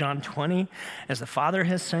that. John 20, as the Father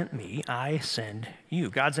has sent me, I send you.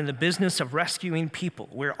 God's in the business of rescuing people.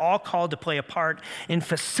 We're all called to play a part in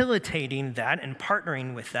facilitating that and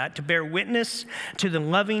partnering with that to bear witness to the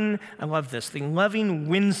loving, I love this, the loving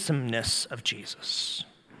winsomeness of Jesus.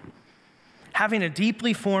 Having a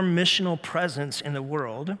deeply formed missional presence in the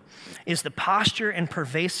world is the posture and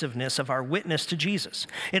pervasiveness of our witness to Jesus.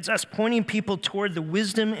 It's us pointing people toward the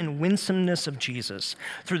wisdom and winsomeness of Jesus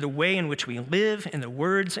through the way in which we live and the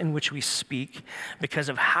words in which we speak because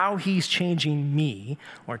of how he's changing me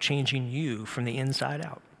or changing you from the inside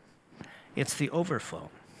out. It's the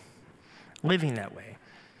overflow, living that way.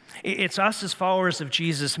 It's us as followers of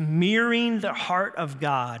Jesus mirroring the heart of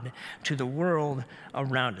God to the world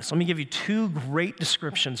around us. Let me give you two great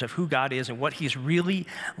descriptions of who God is and what he's really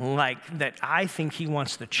like that I think he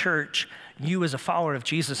wants the church, you as a follower of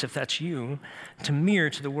Jesus, if that's you, to mirror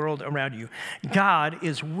to the world around you. God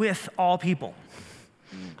is with all people.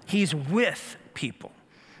 He's with people.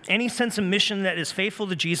 Any sense of mission that is faithful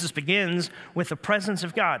to Jesus begins with the presence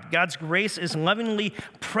of God. God's grace is lovingly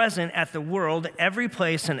present at the world, every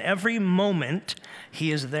place and every moment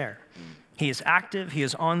he is there. He is active, he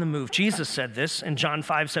is on the move. Jesus said this in John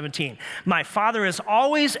 5:17. My Father is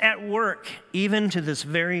always at work, even to this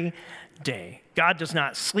very day. God does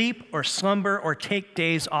not sleep or slumber or take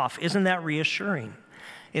days off. Isn't that reassuring?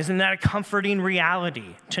 Isn't that a comforting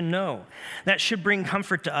reality to know? That should bring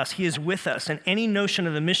comfort to us. He is with us. And any notion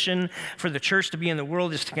of the mission for the church to be in the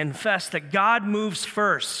world is to confess that God moves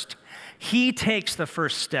first. He takes the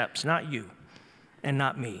first steps, not you and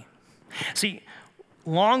not me. See,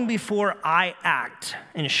 long before I act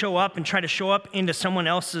and show up and try to show up into someone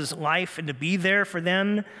else's life and to be there for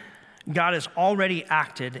them, God has already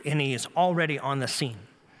acted and he is already on the scene.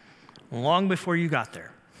 Long before you got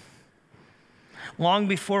there. Long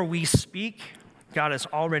before we speak, God has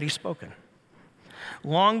already spoken.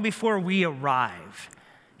 Long before we arrive,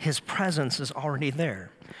 his presence is already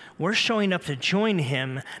there. We're showing up to join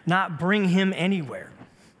him, not bring him anywhere.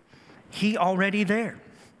 He's already there.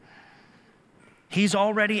 He's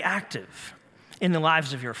already active in the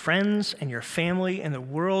lives of your friends and your family and the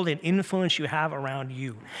world and influence you have around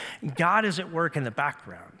you. God is at work in the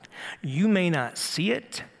background. You may not see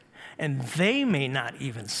it, and they may not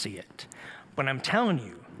even see it. But I'm telling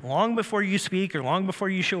you, long before you speak or long before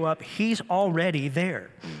you show up, he's already there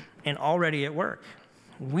and already at work.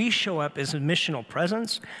 We show up as a missional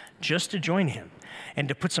presence just to join him and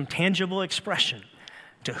to put some tangible expression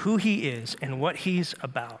to who he is and what he's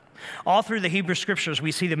about. All through the Hebrew scriptures,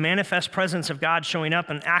 we see the manifest presence of God showing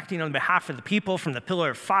up and acting on behalf of the people, from the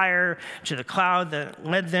pillar of fire to the cloud that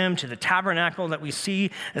led them to the tabernacle that we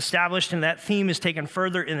see established, and that theme is taken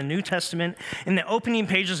further in the New Testament. In the opening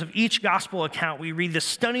pages of each gospel account, we read the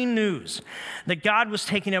stunning news that God was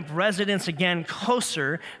taking up residence again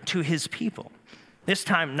closer to his people. This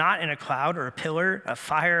time, not in a cloud or a pillar, a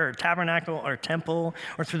fire or tabernacle or temple,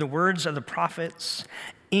 or through the words of the prophets,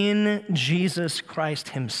 in Jesus Christ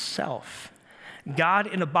himself. God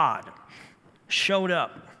in a bod showed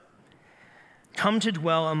up, come to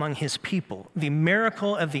dwell among his people, the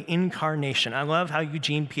miracle of the incarnation. I love how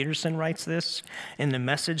Eugene Peterson writes this in the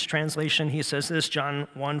Message translation. He says this, John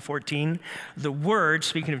 1:14, the Word,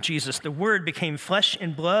 speaking of Jesus, the Word became flesh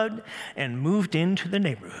and blood and moved into the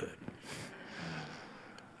neighborhood.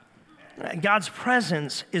 God's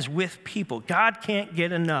presence is with people. God can't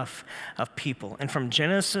get enough of people. And from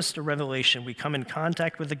Genesis to Revelation, we come in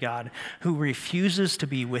contact with a God who refuses to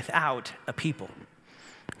be without a people.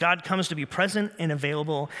 God comes to be present and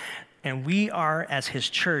available, and we are, as his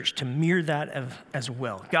church, to mirror that as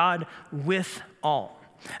well. God with all.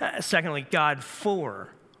 Secondly, God for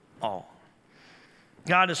all.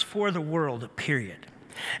 God is for the world, period.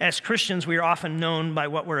 As Christians, we are often known by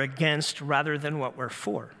what we're against rather than what we're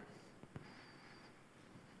for.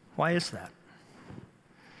 Why is that?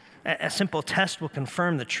 A simple test will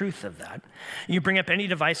confirm the truth of that. You bring up any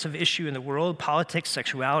divisive issue in the world, politics,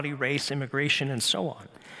 sexuality, race, immigration, and so on.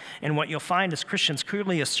 And what you'll find is Christians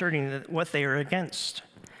clearly asserting what they are against.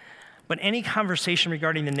 But any conversation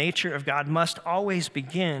regarding the nature of God must always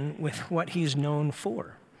begin with what he's known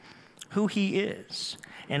for, who he is,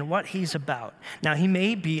 and what he's about. Now, he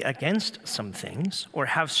may be against some things or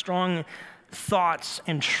have strong thoughts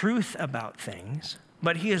and truth about things,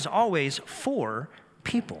 but he is always for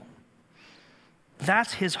people.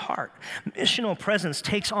 That's his heart. Missional presence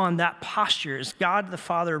takes on that posture as God the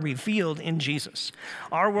Father revealed in Jesus.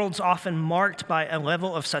 Our world's often marked by a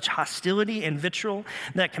level of such hostility and vitriol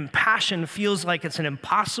that compassion feels like it's an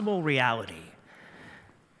impossible reality.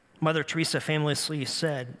 Mother Teresa famously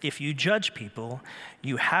said, if you judge people,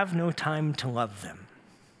 you have no time to love them.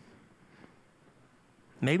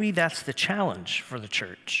 Maybe that's the challenge for the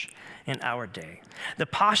church in our day. The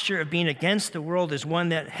posture of being against the world is one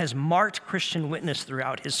that has marked Christian witness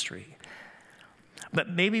throughout history. But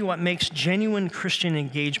maybe what makes genuine Christian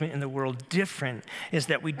engagement in the world different is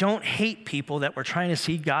that we don't hate people that we're trying to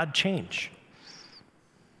see God change.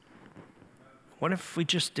 What if we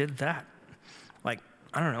just did that? Like,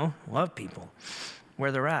 I don't know, love people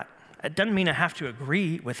where they're at. It doesn't mean I have to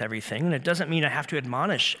agree with everything, and it doesn't mean I have to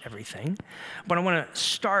admonish everything, but I want to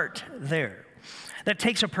start there. That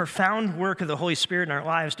takes a profound work of the Holy Spirit in our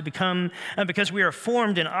lives to become, because we are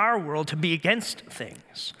formed in our world to be against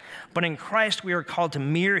things. But in Christ, we are called to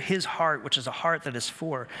mirror his heart, which is a heart that is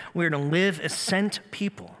for. We are to live as sent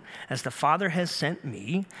people. As the Father has sent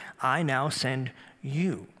me, I now send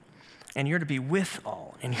you. And you're to be with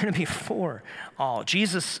all, and you're to be for all.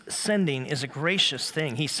 Jesus' sending is a gracious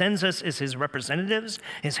thing. He sends us as his representatives,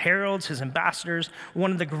 his heralds, his ambassadors.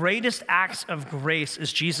 One of the greatest acts of grace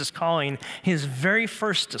is Jesus calling his very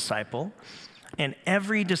first disciple and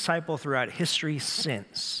every disciple throughout history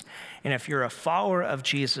since. And if you're a follower of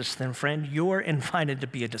Jesus, then friend, you're invited to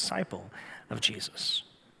be a disciple of Jesus,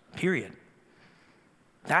 period.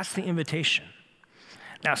 That's the invitation.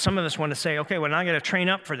 Now, some of us want to say, okay, well, now I got to train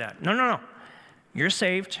up for that. No. You're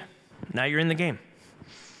saved. Now you're in the game.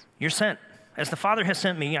 You're sent. As the Father has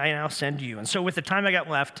sent me, I now send you. And so with the time I got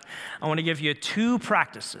left, I want to give you 2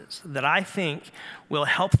 practices that I think will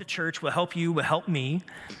help the church, will help you, will help me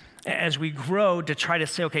as we grow to try to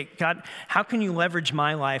say, okay, God, how can you leverage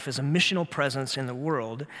my life as a missional presence in the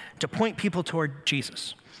world to point people toward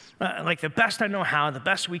Jesus? Like the best I know how, the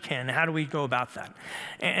best we can. How do we go about that?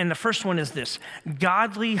 And the first one is this: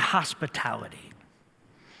 godly hospitality.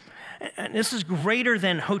 And this is greater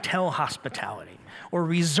than hotel hospitality or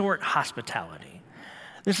resort hospitality.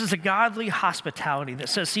 This is a godly hospitality that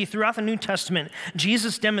says, see, throughout the New Testament,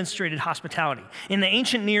 Jesus demonstrated hospitality. In the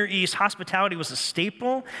ancient Near East, hospitality was a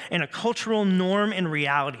staple and a cultural norm in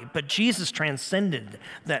reality, but Jesus transcended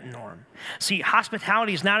that norm. See,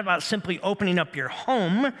 hospitality is not about simply opening up your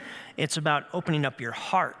home, it's about opening up your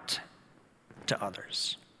heart to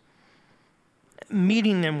others,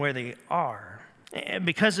 meeting them where they are.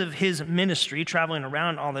 Because of his ministry, traveling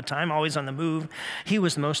around all the time, always on the move, he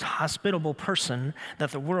was the most hospitable person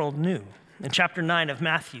that the world knew. In chapter 9 of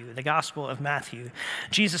Matthew, the Gospel of Matthew,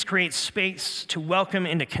 Jesus creates space to welcome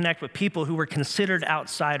and to connect with people who were considered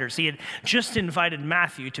outsiders. He had just invited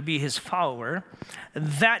Matthew to be his follower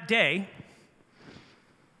that day,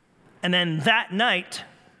 and then that night,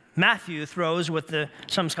 Matthew throws what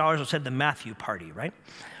some scholars have said the Matthew party, right?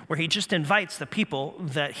 Where he just invites the people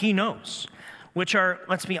that he knows, which are,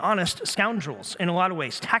 let's be honest, scoundrels in a lot of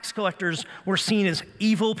ways. Tax collectors were seen as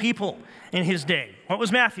evil people in his day. What was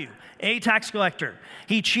Matthew? A tax collector.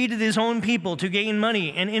 He cheated his own people to gain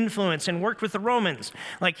money and influence and worked with the Romans.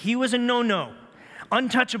 Like he was a no-no,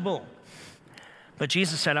 untouchable. But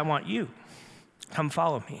Jesus said, I want you. Come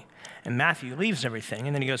follow me. And Matthew leaves everything,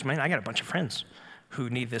 and then he goes, man, I got a bunch of friends who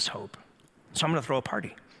need this hope. So I'm going to throw a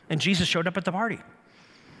party. And Jesus showed up at the party.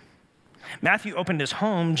 Matthew opened his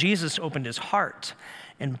home, Jesus opened his heart,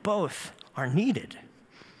 and both are needed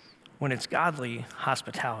when it's godly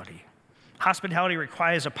hospitality. Hospitality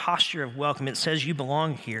requires a posture of welcome. It says you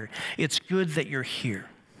belong here. It's good that you're here.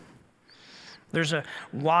 There's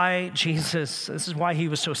this is why he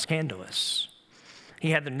was so scandalous.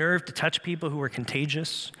 He had the nerve to touch people who were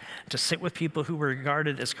contagious, to sit with people who were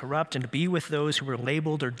regarded as corrupt, and to be with those who were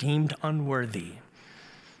labeled or deemed unworthy.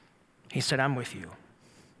 He said, I'm with you.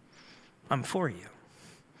 I'm for you.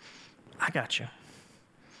 I got you.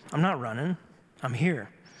 I'm not running. I'm here.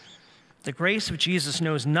 The grace of Jesus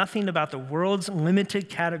knows nothing about the world's limited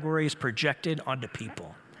categories projected onto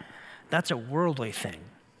people. That's a worldly thing.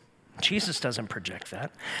 Jesus doesn't project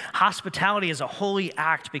that. Hospitality is a holy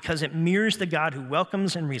act because it mirrors the God who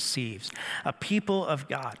welcomes and receives, a people of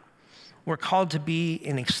God. We're called to be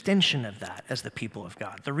an extension of that as the people of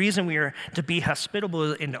God. The reason we are to be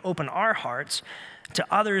hospitable and to open our hearts to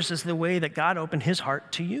others is the way that God opened his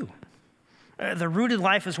heart to you. The rooted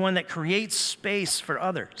life is one that creates space for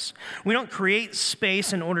others. We don't create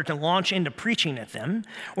space in order to launch into preaching at them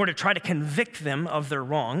or to try to convict them of their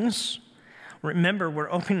wrongs. Remember,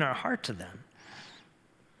 we're opening our heart to them.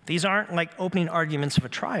 These aren't like opening arguments of a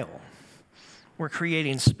trial. We're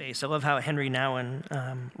creating space. I love how Henry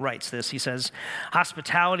Nouwen writes this. He says,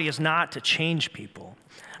 hospitality is not to change people,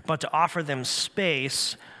 but to offer them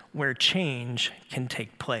space where change can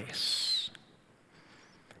take place.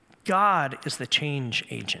 God is the change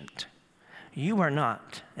agent. You are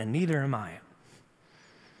not, and neither am I.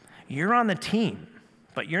 You're on the team,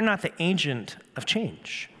 but you're not the agent of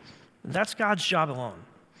change. That's God's job alone.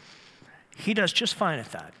 He does just fine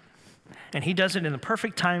at that. And he does it in the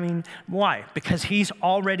perfect timing. Why? Because he's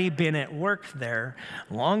already been at work there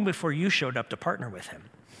long before you showed up to partner with him.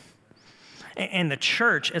 And the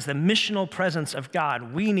church, as the missional presence of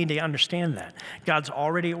God, we need to understand that. God's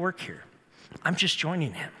already at work here. I'm just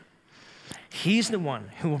joining him. He's the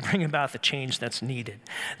one who will bring about the change that's needed.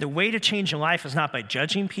 The way to change a life is not by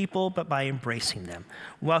judging people, but by embracing them,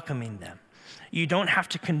 welcoming them. You don't have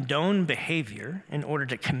to condone behavior in order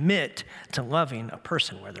to commit to loving a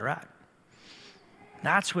person where they're at.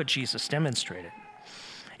 That's what Jesus demonstrated.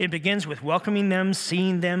 It begins with welcoming them,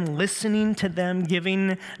 seeing them, listening to them,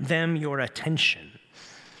 giving them your attention.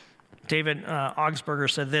 David Augsburger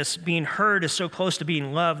said this, being heard is so close to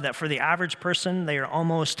being loved that for the average person, they are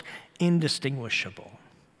almost indistinguishable.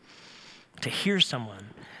 To hear someone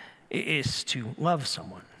is to love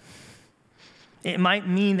someone. It might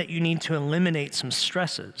mean that you need to eliminate some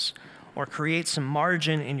stresses or create some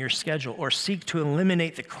margin in your schedule or seek to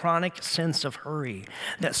eliminate the chronic sense of hurry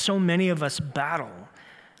that so many of us battle.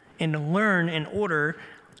 And to learn in order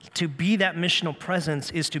to be that missional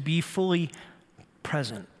presence is to be fully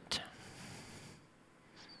present.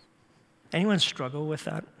 Anyone struggle with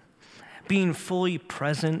that? Being fully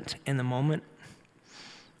present in the moment?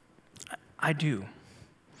 I do.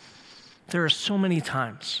 There are so many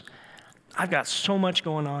times I've got so much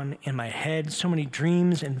going on in my head, so many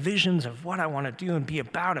dreams and visions of what I want to do and be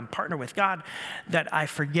about and partner with God that I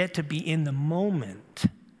forget to be in the moment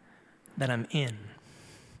that I'm in.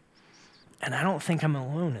 And I don't think I'm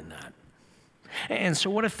alone in that. And so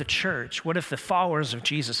what if the church, what if the followers of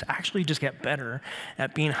Jesus actually just get better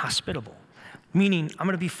at being hospitable? Meaning, I'm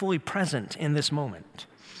going to be fully present in this moment,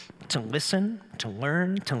 to listen, to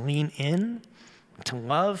learn, to lean in, to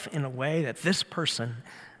love in a way that this person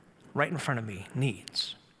right in front of me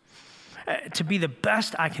needs. To be the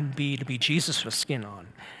best I can be, to be Jesus with skin on,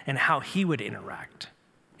 and how he would interact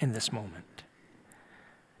in this moment.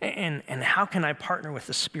 And how can I partner with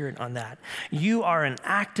the Spirit on that? You are an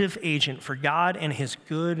active agent for God and his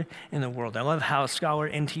good in the world. I love how scholar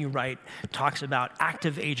N.T. Wright talks about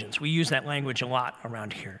active agents. We use that language a lot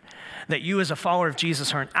around here. That you as a follower of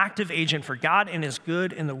Jesus are an active agent for God and his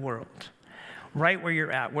good in the world. Right where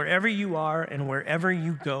you're at, wherever you are and wherever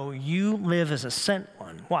you go, you live as a sent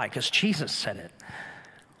one. Why? Because Jesus said it.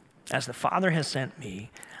 As the Father has sent me,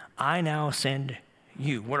 I now send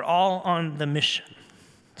you. We're all on the mission.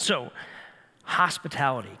 So,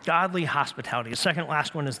 hospitality, godly hospitality. The second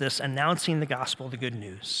last one is this, announcing the gospel, the good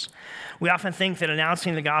news. We often think that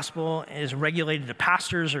announcing the gospel is regulated to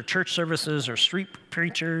pastors or church services or street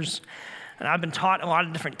preachers. And I've been taught a lot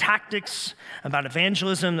of different tactics about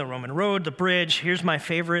evangelism, the Roman road, the bridge. Here's my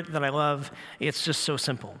favorite that I love. It's just so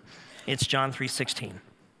simple. It's John 3:16.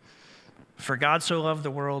 For God so loved the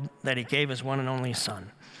world that he gave his one and only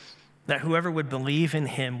Son, that whoever would believe in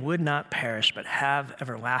him would not perish, but have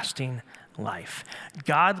everlasting life.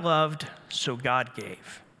 God loved, so God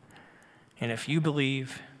gave. And if you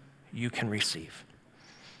believe, you can receive.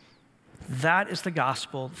 That is the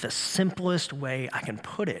gospel, the simplest way I can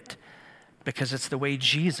put it, because it's the way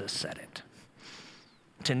Jesus said it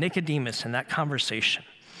to Nicodemus in that conversation.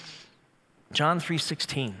 John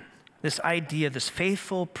 3:16. This idea, this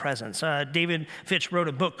faithful presence. David Fitch wrote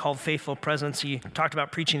a book called Faithful Presence. He talked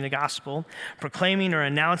about preaching the gospel. Proclaiming or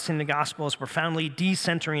announcing the gospel is a profoundly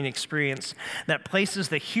decentering experience that places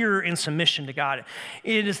the hearer in submission to God.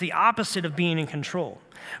 It is the opposite of being in control.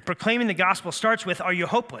 Proclaiming the gospel starts with, are you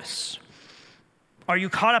hopeless? Are you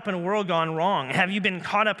caught up in a world gone wrong? Have you been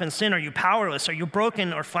caught up in sin? Are you powerless? Are you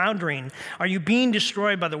broken or floundering? Are you being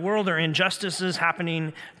destroyed by the world or injustices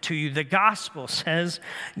happening to you? The gospel says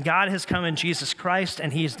God has come in Jesus Christ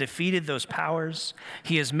and he has defeated those powers.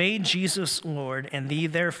 He has made Jesus Lord and he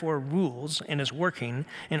therefore rules and is working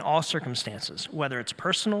in all circumstances, whether it's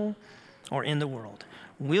personal or in the world.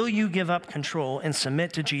 Will you give up control and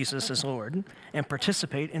submit to Jesus as Lord and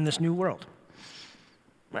participate in this new world?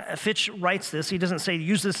 Fitch writes this. He doesn't say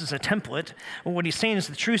use this as a template. What he's saying is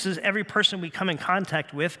the truth is every person we come in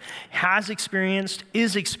contact with has experienced,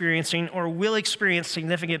 is experiencing, or will experience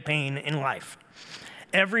significant pain in life.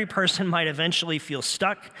 Every person might eventually feel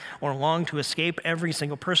stuck or long to escape. Every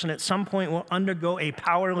single person at some point will undergo a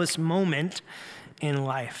powerless moment in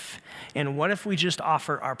life. And what if we just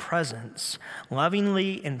offer our presence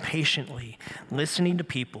lovingly and patiently, listening to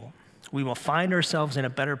people? We will find ourselves in a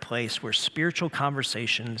better place where spiritual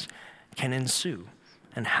conversations can ensue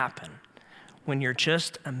and happen when you're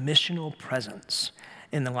just a missional presence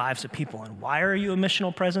in the lives of people. And why are you a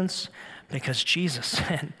missional presence? Because Jesus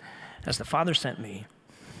said, as the Father sent me,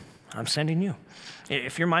 I'm sending you.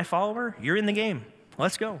 If you're my follower, you're in the game.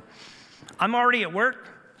 Let's go. I'm already at work,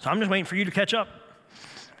 so I'm just waiting for you to catch up.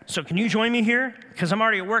 So can you join me here? Because I'm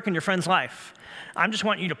already at work in your friend's life. I just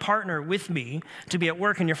want you to partner with me to be at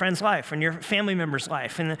work in your friend's life and your family member's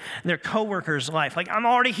life and their coworker's life. Like, I'm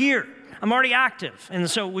already here. I'm already active. And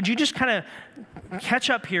so would you just kind of catch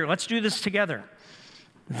up here? Let's do this together.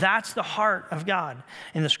 That's the heart of God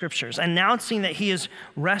in the scriptures, announcing that he has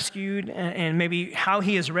rescued and maybe how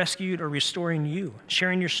he has rescued or restoring you,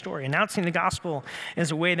 sharing your story, announcing the gospel as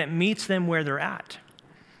a way that meets them where they're at.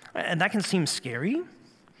 And that can seem scary,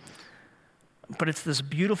 but it's this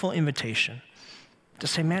beautiful invitation to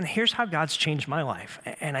say, man, here's how God's changed my life.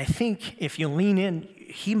 And I think if you lean in,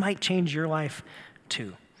 he might change your life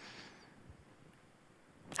too.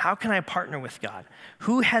 How can I partner with God?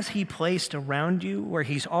 Who has he placed around you where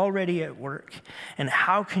he's already at work? And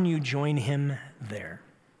how can you join him there?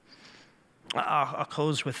 I'll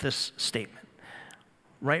close with this statement,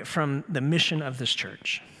 right from the mission of this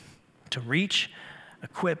church: to reach,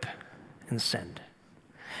 equip, and send.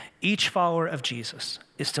 Each follower of Jesus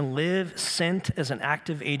is to live sent as an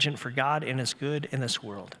active agent for God and his good in this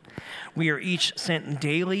world. We are each sent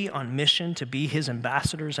daily on mission to be his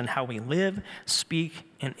ambassadors in how we live, speak,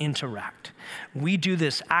 and interact. We do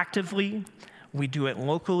this actively, we do it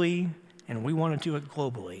locally, and we want to do it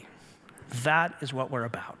globally. That is what we're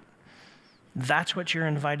about. That's what you're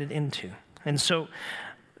invited into. And so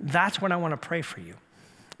that's what I want to pray for you,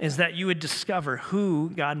 is that you would discover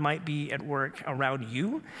who God might be at work around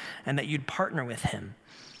you and that you'd partner with him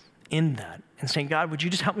in that and saying, God, would you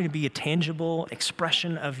just help me to be a tangible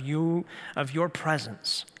expression of you, of your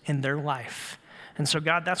presence in their life? And so,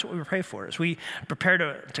 God, that's what we pray for. As we prepare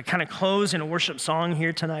to kind of close in a worship song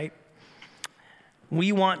here tonight,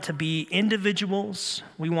 we want to be individuals,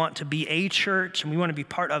 we want to be a church, and we want to be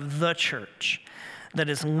part of the church that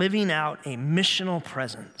is living out a missional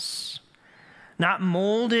presence. Not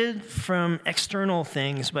molded from external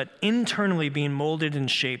things, but internally being molded and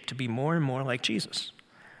shaped to be more and more like Jesus.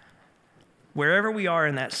 Wherever we are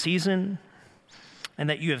in that season, and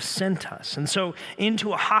that you have sent us. And so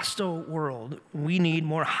into a hostile world, we need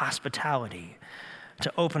more hospitality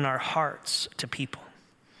to open our hearts to people.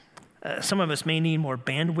 Some of us may need more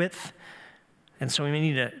bandwidth, and so we may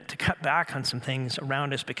need to cut back on some things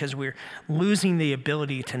around us because we're losing the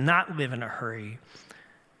ability to not live in a hurry.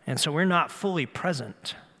 And so we're not fully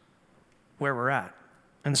present where we're at.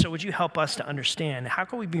 And so would you help us to understand, how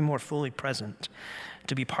can we be more fully present,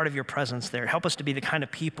 to be part of your presence there? Help us to be the kind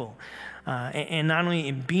of people, and not only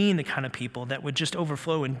in being the kind of people that would just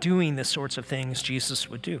overflow in doing the sorts of things Jesus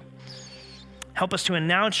would do. Help us to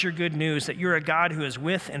announce your good news that you're a God who is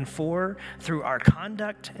with and for, through our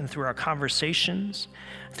conduct and through our conversations,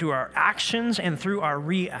 through our actions and through our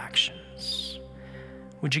reactions.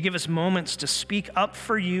 Would you give us moments to speak up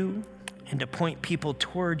for you and to point people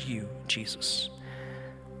toward you, Jesus?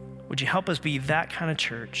 Would you help us be that kind of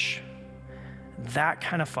church, that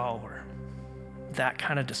kind of follower, that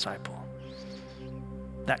kind of disciple,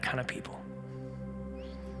 that kind of people?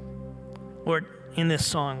 Lord, in this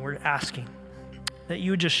song, we're asking that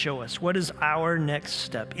you would just show us, what is our next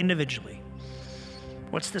step individually?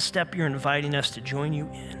 What's the step you're inviting us to join you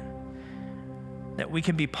in? That we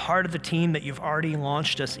can be part of the team that you've already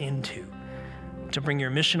launched us into, to bring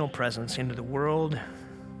your missional presence into the world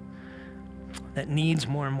that needs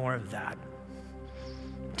more and more of that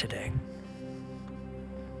today.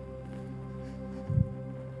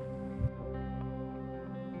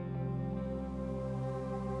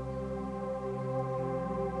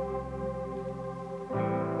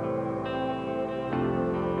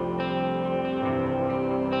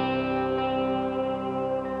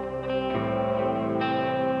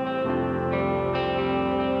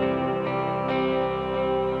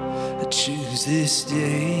 Choose this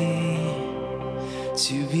day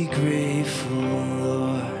to be grateful,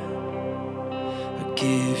 Lord. I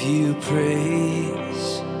give you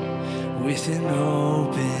praise with an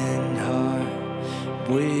open heart,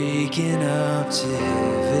 waking up to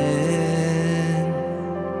heaven.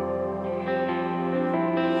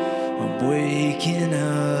 I'm waking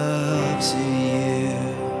up to you.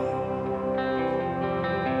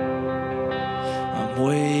 I'm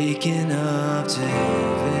waking up to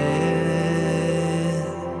heaven.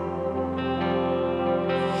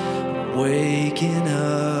 Waking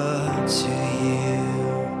up to you.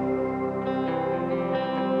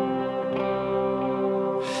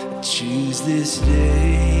 I choose this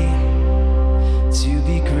day to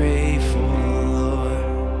be grateful, Lord.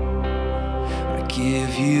 I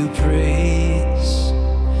give you praise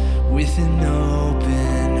with an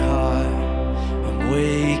open heart. I'm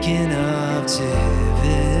waking up to heaven.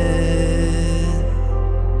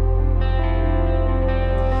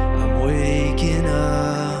 I'm waking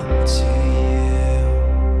up to you.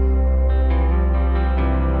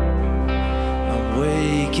 I'm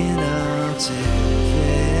waking up to heaven.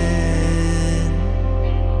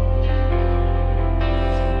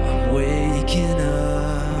 I'm waking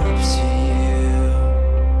up to you.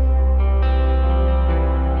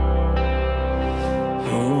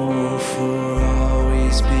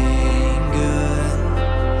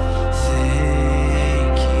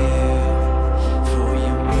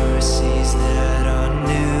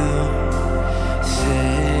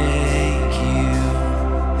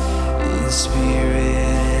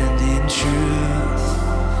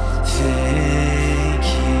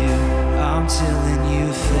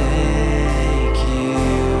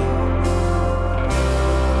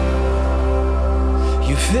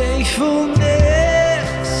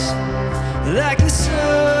 faithfulness like the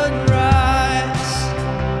sunrise.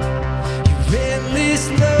 Your endless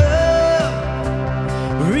love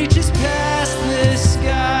reaches past the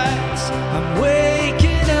skies. I'm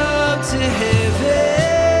waking up to heaven.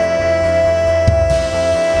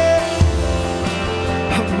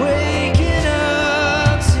 I'm waking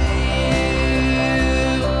up to you.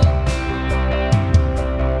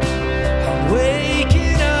 I'm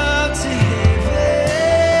waking up to heaven.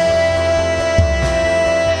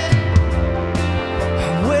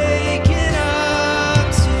 I'm waking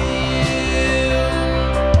up to you.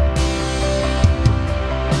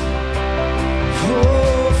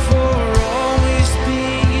 Oh, for always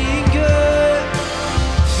being good.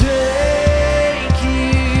 Thank you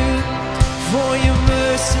for your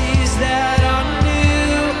mercies that are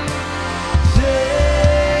new.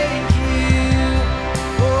 Thank you,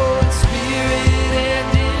 oh, in spirit and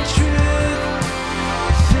in truth.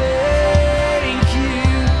 Thank you,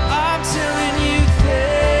 I'm telling you,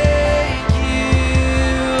 thank you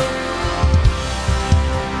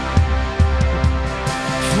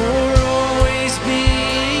for always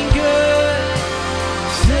being good.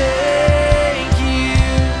 Thank you,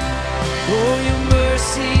 oh, your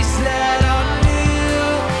mercies that are new.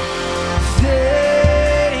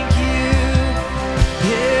 Thank you,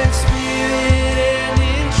 in spirit and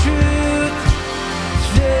in truth.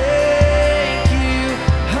 Thank you,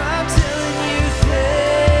 I'm telling you,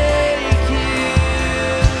 thank you.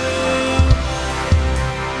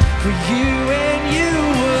 For you and you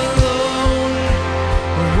alone,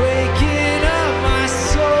 waking up my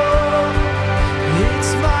soul.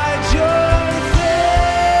 It's my joy.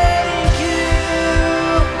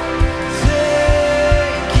 Thank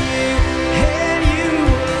you, and you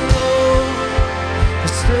alone,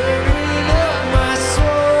 stirring up my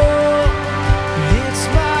soul. It's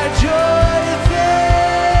my joy.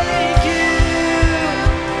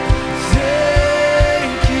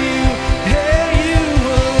 Thank you, and you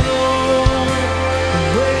alone,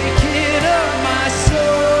 waking up my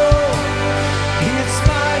soul. It's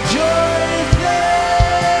my joy.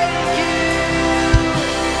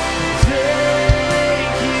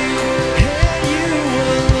 Thank you, and you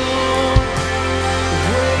alone,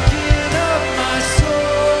 waking up my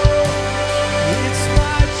soul. It's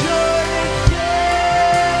my joy.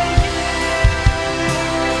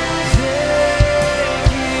 Thank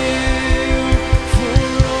you for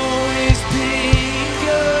always being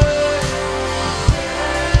good.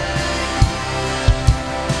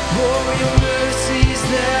 For your mercies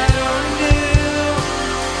that are new.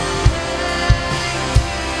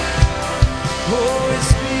 Oh, in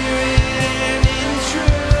spirit and in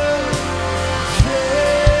truth.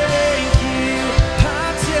 Thank you,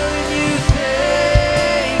 I'm telling you,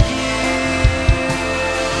 thank you.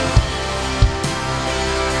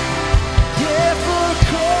 Yeah, for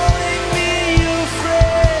calling me your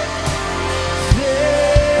friend.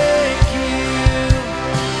 Thank you.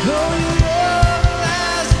 Oh, your love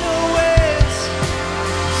has no ends.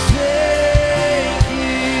 Thank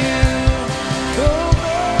you. Oh,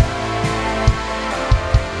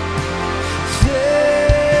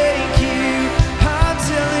 thank you. I'm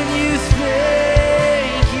telling you,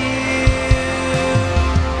 thank you.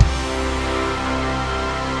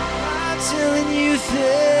 I'm telling you,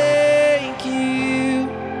 thank you.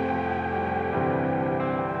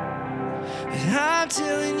 I'm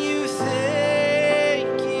telling you,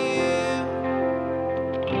 thank you.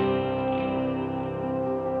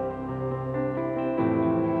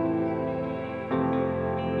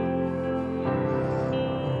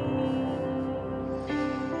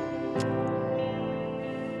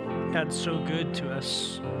 God's so good to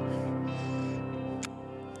us.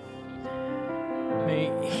 May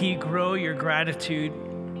He grow your gratitude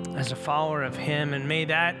as a follower of Him, and may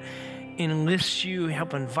that enlist you,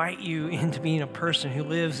 help invite you into being a person who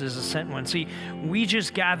lives as a sent one. See, we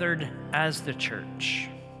just gathered as the church,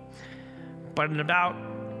 but in about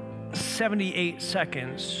 78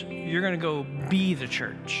 seconds, you're going to go be the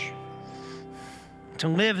church. To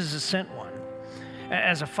live as a sent one,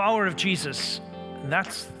 as a follower of Jesus,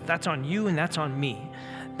 that's on you and that's on me.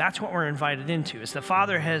 That's what we're invited into. As the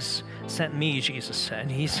Father has sent me, Jesus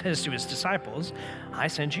said, He says to His disciples, I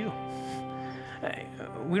send you.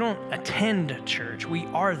 We don't attend church, we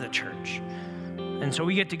are the church. And so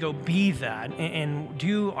we get to go be that and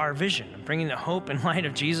do our vision, bringing the hope and light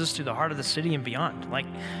of Jesus to the heart of the city and beyond. Like,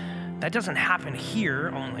 that doesn't happen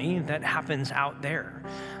here only, that happens out there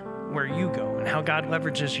where you go and how God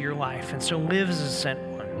leverages your life. And so live as a sent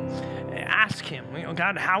one. Ask Him,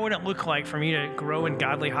 God, how would it look like for me to grow in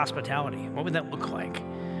godly hospitality? What would that look like?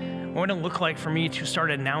 What would it look like for me to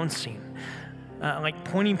start announcing like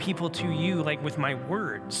pointing people to you, like with my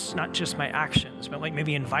words, not just my actions, but like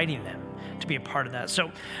maybe inviting them to be a part of that.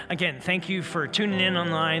 So again, thank you for tuning in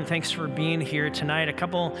online. Thanks for being here tonight. A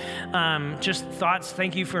couple just thoughts.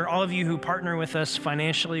 Thank you for all of you who partner with us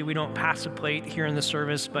financially. We don't pass a plate here in the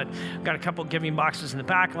service, but we've got a couple giving boxes in the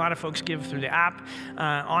back. A lot of folks give through the app.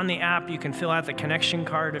 On the app, you can fill out the connection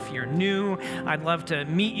card if you're new. I'd love to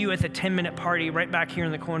meet you at the 10-minute party right back here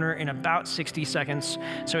in the corner in about 60 seconds.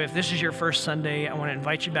 So if this is your first Sunday, I want to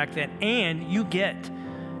invite you back then, and you get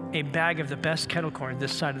a bag of the best kettle corn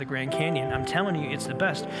this side of the Grand Canyon. I'm telling you, it's the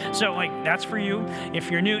best. So like, that's for you.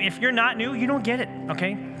 If you're new, if you're not new, you don't get it,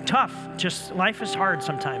 okay? Tough, just life is hard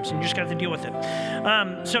sometimes, and you just got to deal with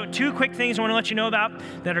it. So 2 quick things I want to let you know about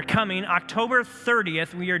that are coming. October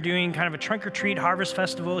 30th, we are doing kind of a trunk or treat harvest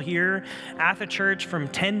festival here at the church from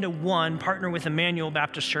 10 to 1, partner with Emmanuel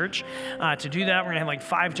Baptist Church. To do that, we're gonna have like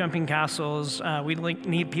 5 jumping castles. We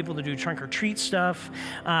need people to do trunk or treat stuff.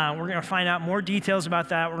 We're gonna find out more details about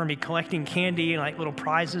that. We're gonna be collecting candy and like little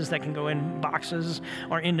prizes that can go in boxes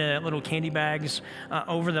or into little candy bags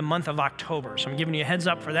over the month of October. So I'm giving you a heads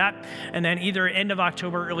up for that. And then either end of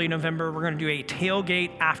October, early November, we're going to do a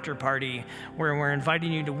tailgate after party where we're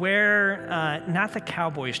inviting you to wear, not the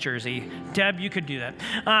Cowboys jersey. Deb, you could do that.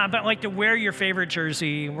 But like to wear your favorite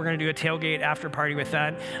jersey. We're going to do a tailgate after party with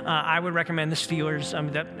that. I would recommend the Steelers.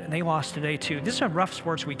 They lost today too. This is a rough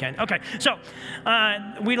sports weekend. Okay, so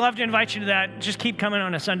we'd love to invite you to that. Just keep coming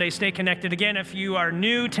on a Sunday. Stay connected. Again, if you are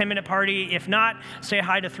new, 10-minute party. If not, say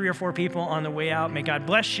hi to 3 or 4 people on the way out. May God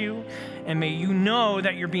bless you, and may you know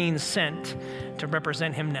that you're being sent to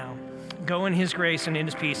represent him now. Go in his grace and in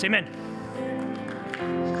his peace. Amen.